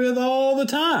fight with all the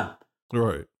time.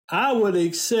 Right. I would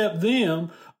accept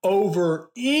them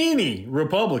over any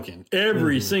Republican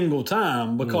every single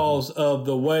time because of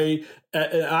the way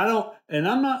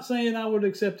I'm not saying I would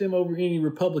accept him over any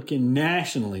Republican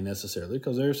nationally necessarily,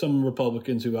 because there are some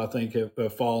Republicans who I think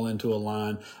have fallen into a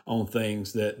line on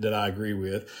things that I agree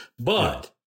with.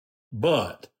 But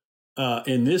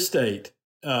in this state,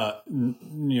 there's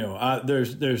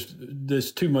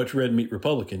too much red meat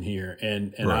Republican here,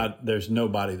 and there's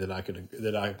nobody that I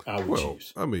would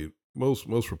choose. I mean,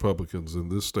 most Republicans in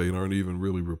this state aren't even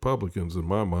really Republicans in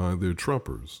my mind. They're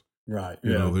Trumpers. Right.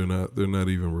 You know, they're not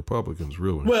even Republicans,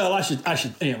 really. Well, I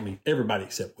mean, everybody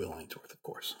except Will Ainsworth, of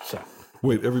course. So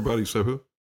wait, everybody except who?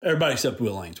 Everybody except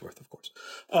Will Ainsworth, of course.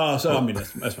 I mean,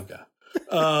 that's my guy.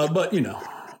 But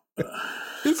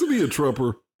isn't he a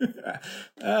Trumper?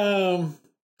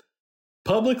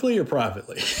 Publicly or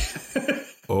privately?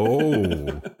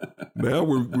 Oh, now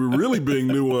we're really being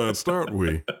nuanced, aren't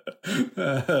we?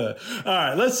 All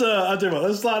right, let's. I'll tell you what.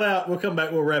 Let's slide out. We'll come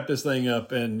back. We'll wrap this thing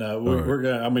up, and we're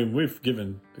gonna. I mean, we've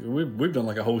done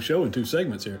like a whole show in 2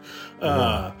 segments here.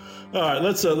 All right,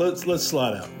 let's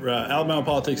slide out. Alabama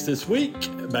politics this week.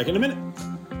 Back in a minute.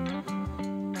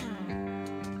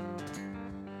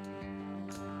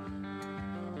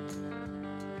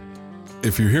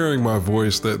 If you're hearing my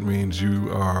voice, that means you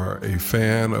are a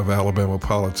fan of Alabama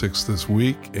politics this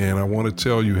week, and I want to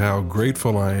tell you how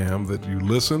grateful I am that you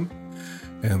listen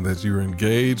and that you're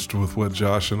engaged with what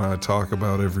Josh and I talk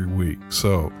about every week.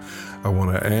 So I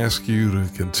want to ask you to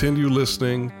continue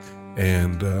listening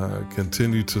and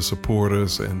continue to support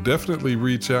us, and definitely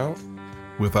reach out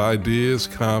with ideas,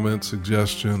 comments,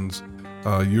 suggestions.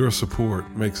 Your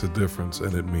support makes a difference,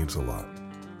 and it means a lot.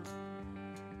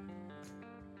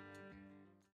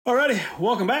 Alrighty,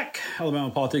 welcome back. Alabama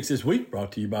Politics This Week,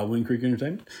 brought to you by Wind Creek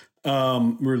Entertainment.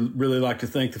 We really like to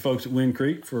thank the folks at Wind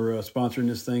Creek for sponsoring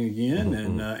this thing again,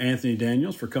 and Anthony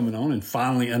Daniels for coming on and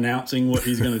finally announcing what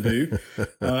he's going to do.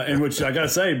 And which I got to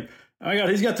say,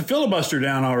 he's got the filibuster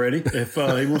down already. If he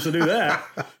wants to do that.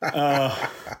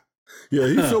 Yeah,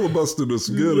 he filibustered us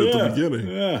good at the beginning.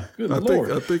 Yeah, good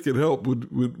Lord. I think it helped when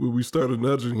we started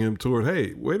nudging him toward,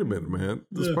 hey, wait a minute, man.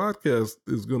 This podcast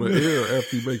is going to air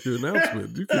after you make your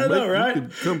announcement. You can, you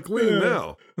can come clean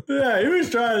now. Yeah, he was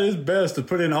trying his best to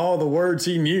put in all the words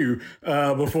he knew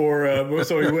before,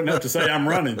 so he wouldn't have to say I'm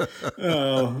running. But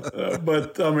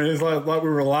I mean, it's like we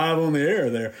were live on the air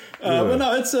there. But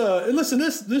no, it's listen.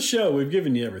 This show, we've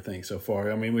given you everything so far.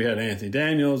 I mean, we had Anthony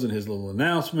Daniels and his little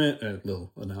announcement.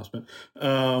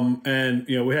 And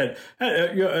we had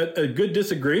a good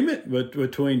disagreement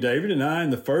between David and I in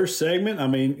the first segment. I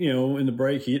mean, in the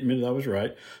break, he admitted I was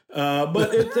right.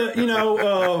 But it, Josh.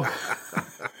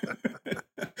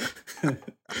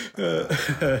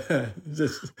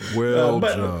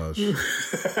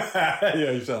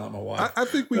 Yeah, you sound like my wife. I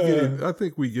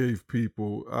think we gave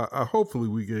people. Hopefully,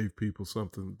 we gave people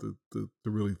something to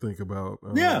really think about.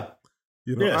 Yeah.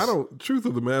 Yes. Truth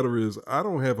of the matter is, I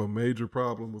don't have a major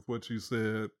problem with what you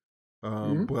said.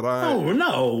 But we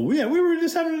were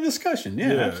just having a discussion.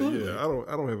 Yeah, absolutely. Yeah,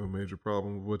 I don't have a major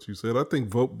problem with what you said. I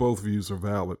think both views are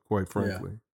valid, quite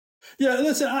frankly. Yeah,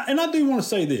 listen, I do want to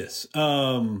say this.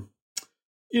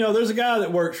 There's a guy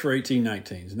that works for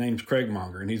 1819. His name's Craig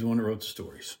Monger, and he's the one that wrote the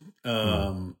stories.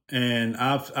 And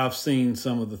I've seen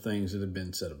some of the things that have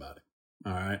been said about him.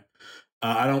 All right,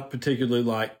 I don't particularly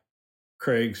like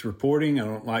Craig's reporting. I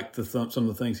don't like some of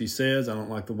the things he says. I don't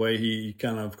like the way he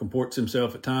kind of comports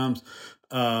himself at times.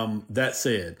 That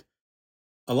said,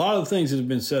 a lot of the things that have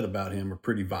been said about him are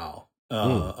pretty vile.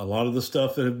 A lot of the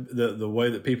stuff the way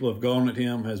that people have gone at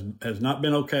him has not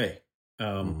been okay.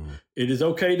 It is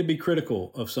okay to be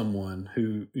critical of someone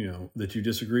who, that you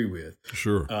disagree with.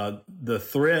 Sure. The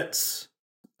threats,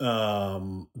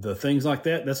 the things like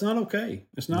that, that's not okay.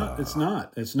 It's not,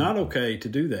 it's not okay to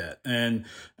do that. And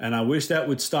I wish that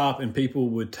would stop and people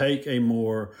would take a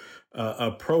more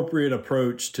appropriate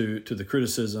approach to the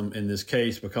criticism in this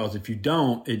case, because if you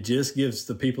don't, it just gives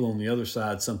the people on the other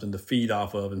side something to feed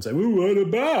off of and say, well, what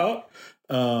about,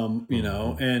 and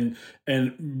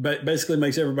basically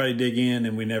makes everybody dig in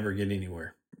and we never get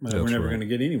anywhere. We're never going to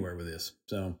get anywhere with this.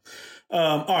 So,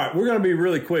 all right, we're going to be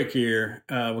really quick here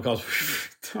because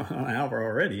we're on an hour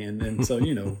already. And so,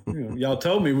 y'all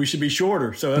told me we should be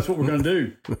shorter. So that's what we're going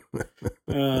to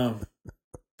do.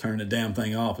 Turn the damn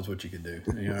thing off is what you could do.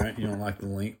 All right. You don't like the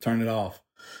link, turn it off.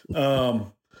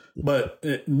 But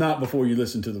not before you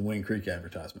listen to the Wing Creek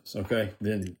advertisements. Okay.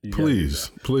 Then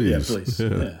please. Yeah, please.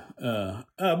 Yeah.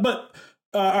 But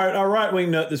our right wing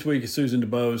nut this week is Susan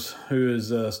DuBose, who is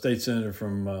a state senator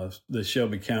from the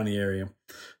Shelby County area,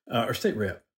 or state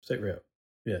rep.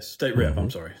 Yes, state rep. I'm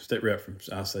sorry, state rep from.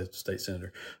 I'll say state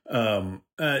senator.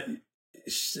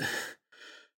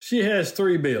 She has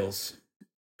 3 bills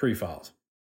pre-filed.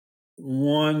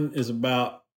 One is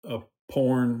about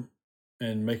porn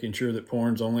and making sure that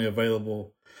porn's only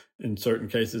available in certain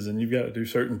cases, and you've got to do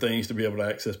certain things to be able to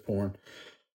access porn.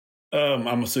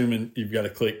 I'm assuming you've got to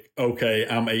click, okay,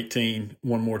 I'm 18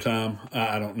 one more time.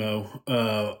 I don't know.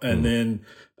 And then,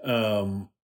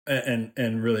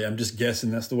 and really, I'm just guessing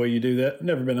that's the way you do that.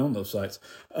 Never been on those sites.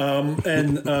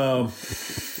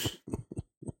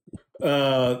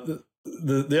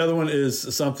 The other one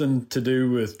is something to do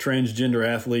with transgender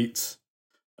athletes.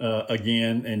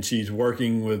 Again, and she's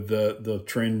working with not the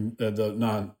transgender,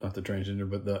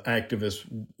 but the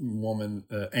activist woman,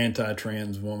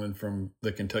 anti-trans woman from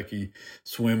the Kentucky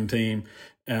swim team.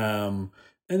 And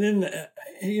then,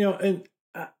 and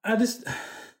I just,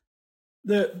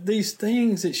 these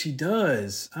things that she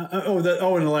does. And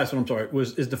the last one, I'm sorry,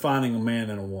 is defining a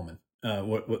man and a woman,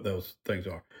 what those things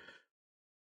are.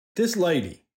 This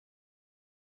lady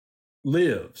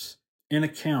lives in a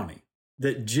county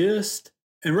that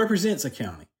and represents a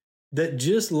county that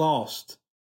just lost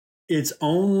its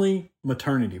only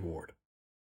maternity ward.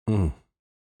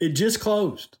 It just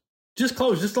closed, just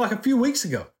like a few weeks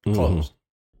ago, closed.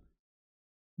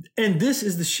 And this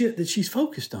is the shit that she's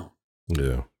focused on.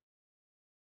 Yeah.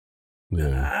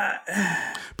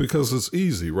 Because it's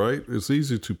easy, right? It's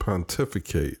easy to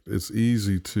pontificate. It's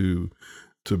easy to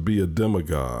be a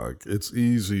demagogue. It's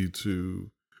easy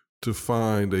to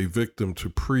find a victim to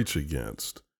preach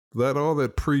against. All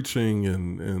that preaching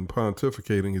and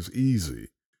pontificating is easy.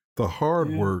 The hard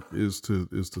work is to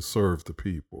serve the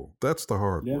people. That's the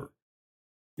hard work.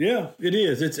 Yeah, it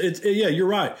is. It's you're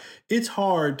right. It's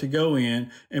hard to go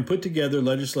in and put together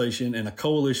legislation and a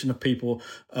coalition of people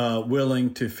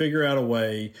willing to figure out a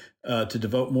way to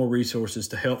devote more resources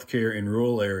to healthcare in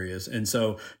rural areas. And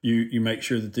so you make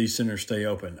sure that these centers stay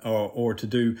open, or to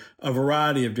do a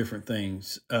variety of different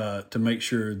things to make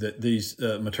sure that these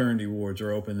maternity wards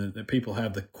are open, and that people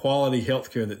have the quality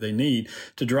healthcare that they need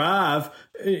to drive,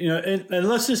 and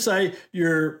let's just say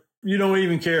you don't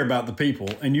even care about the people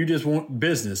and you just want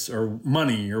business or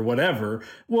money or whatever.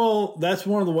 Well, that's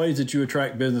one of the ways that you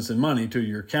attract business and money to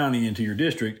your county and to your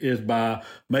district, is by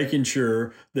making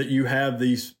sure that you have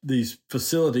these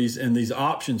facilities and these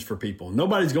options for people.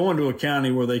 Nobody's going to a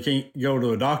county where they can't go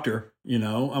to a doctor,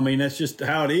 I mean, that's just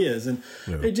how it is. And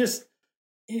it just,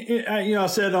 I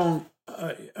said on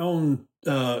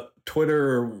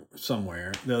Twitter or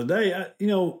somewhere the other day,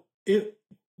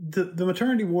 the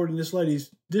maternity ward in this lady's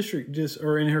district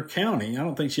or in her county, I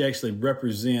don't think she actually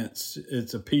represents,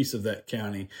 it's a piece of that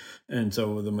county. And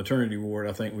so the maternity ward,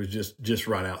 I think, was just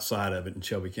right outside of it in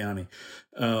Shelby County.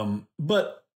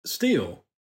 But still,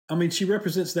 I mean, she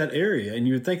represents that area, and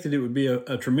you would think that it would be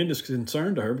a tremendous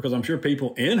concern to her, because I'm sure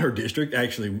people in her district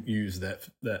actually use that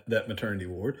maternity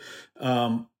ward.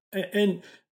 And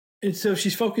so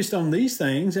she's focused on these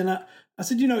things. And I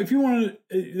said, if you want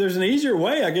to, there's an easier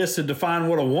way, I guess, to define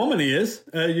what a woman is.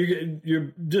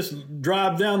 You just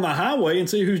drive down the highway and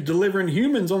see who's delivering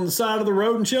humans on the side of the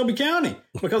road in Shelby County,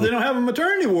 because they don't have a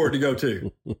maternity ward to go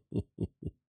to.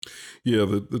 Yeah,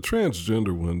 the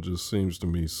transgender one just seems to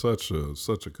me such a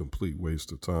complete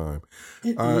waste of time.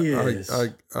 It is.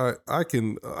 I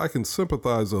can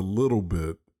sympathize a little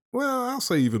bit. Well, I'll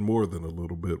say even more than a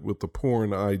little bit with the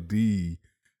porn ID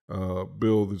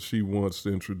bill that she wants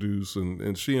to introduce,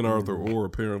 and she and Arthur Orr,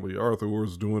 apparently Arthur Orr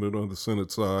is doing it on the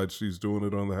Senate side, she's doing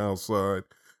it on the House side.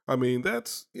 I mean,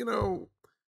 that's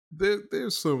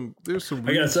there's some I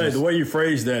gotta say, the way you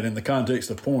phrase that in the context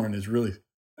of porn is really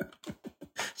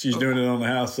She's doing it on the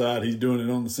House side. He's doing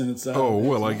it on the Senate side. Oh,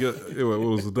 well, I guess it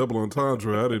was a double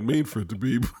entendre. I didn't mean for it to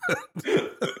be.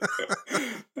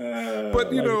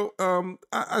 But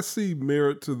I see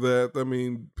merit to that. I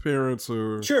mean, parents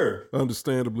are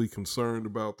understandably concerned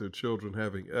about their children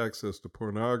having access to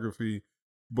pornography.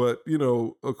 But,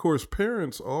 of course,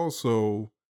 parents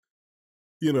also,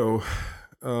 I know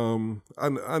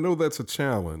that's a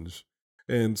challenge.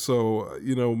 And so,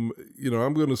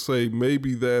 I'm going to say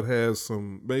maybe that has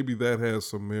some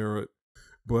merit,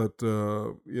 but,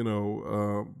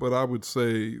 but I would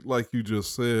say, like you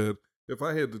just said, if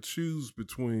I had to choose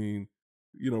between,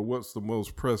 what's the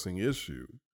most pressing issue,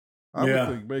 I would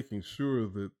think making sure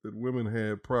that women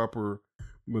had proper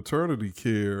maternity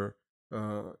care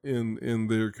in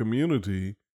their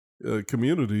communities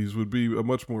would be a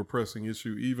much more pressing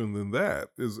issue even than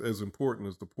that, is as important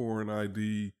as the porn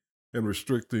ID and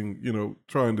restricting,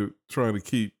 trying to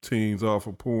keep teens off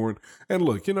of porn. And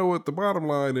look, you know what? The bottom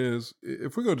line is,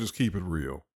 if we're going to just keep it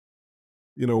real,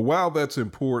 while that's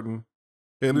important,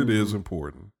 and it is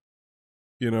important,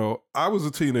 I was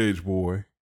a teenage boy,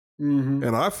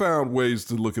 and I found ways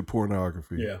to look at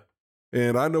pornography. Yeah.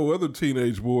 And I know other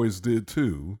teenage boys did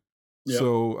too. Yep.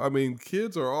 So, I mean,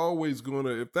 kids are always going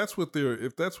to, if that's what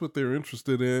they're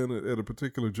interested in at a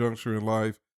particular juncture in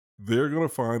life, they're going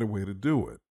to find a way to do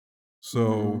it.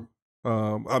 So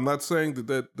I'm not saying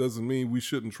that doesn't mean we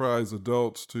shouldn't try as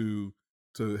adults to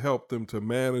help them to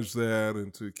manage that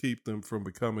and to keep them from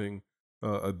becoming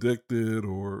addicted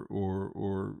or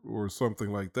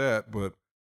something like that. But,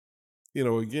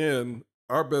 again,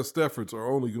 our best efforts are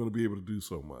only going to be able to do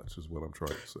so much, is what I'm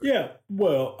trying to say. Yeah,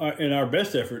 well, and our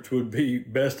best efforts would be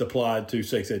best applied to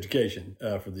sex education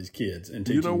for these kids and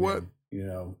teaching them,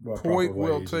 point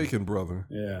well taken, brother.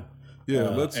 Yeah.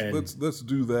 Let's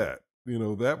do that.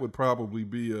 That would probably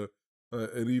be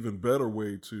an even better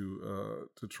way to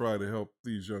try to help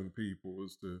these young people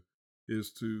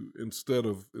is to instead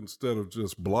of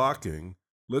just blocking,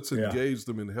 let's engage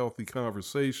them in healthy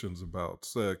conversations about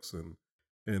sex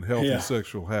and healthy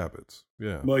sexual habits.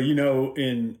 Yeah. Well,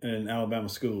 in Alabama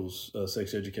schools,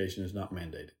 sex education is not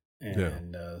mandated,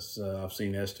 and so I've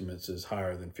seen estimates as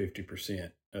higher than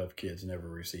 50% of kids never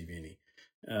receive any,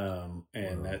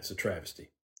 and that's a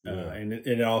travesty. And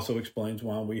it also explains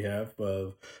why we have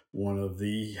one of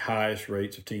the highest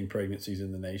rates of teen pregnancies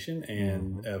in the nation.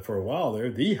 And for a while there,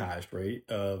 the highest rate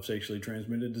of sexually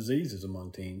transmitted diseases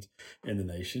among teens in the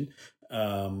nation.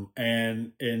 And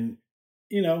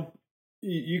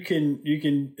you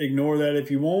can ignore that if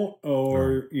you want,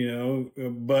 or,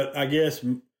 but I guess,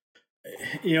 and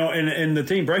the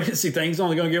teen pregnancy thing is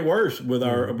only going to get worse with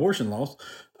our abortion laws.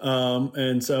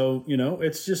 And so,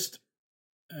 it's just,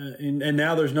 and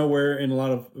now there's nowhere in a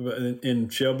lot of in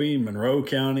Shelby, Monroe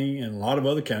County, and a lot of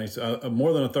other counties.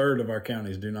 More than a third of our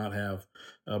counties do not have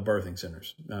birthing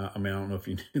centers. I don't know if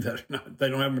you knew that or not. They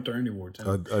don't have maternity wards.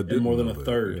 I did more than a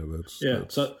third.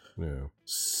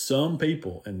 Some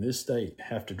people in this state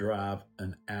have to drive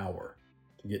an hour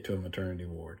to get to a maternity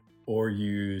ward or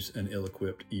use an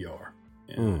ill-equipped ER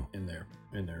in their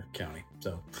county.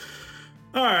 So,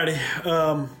 all righty.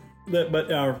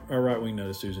 But our right wing nut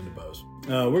is Susan DeBose.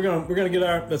 We're gonna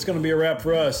get that's gonna be a wrap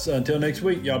for us. Until next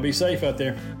week, y'all be safe out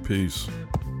there. Peace.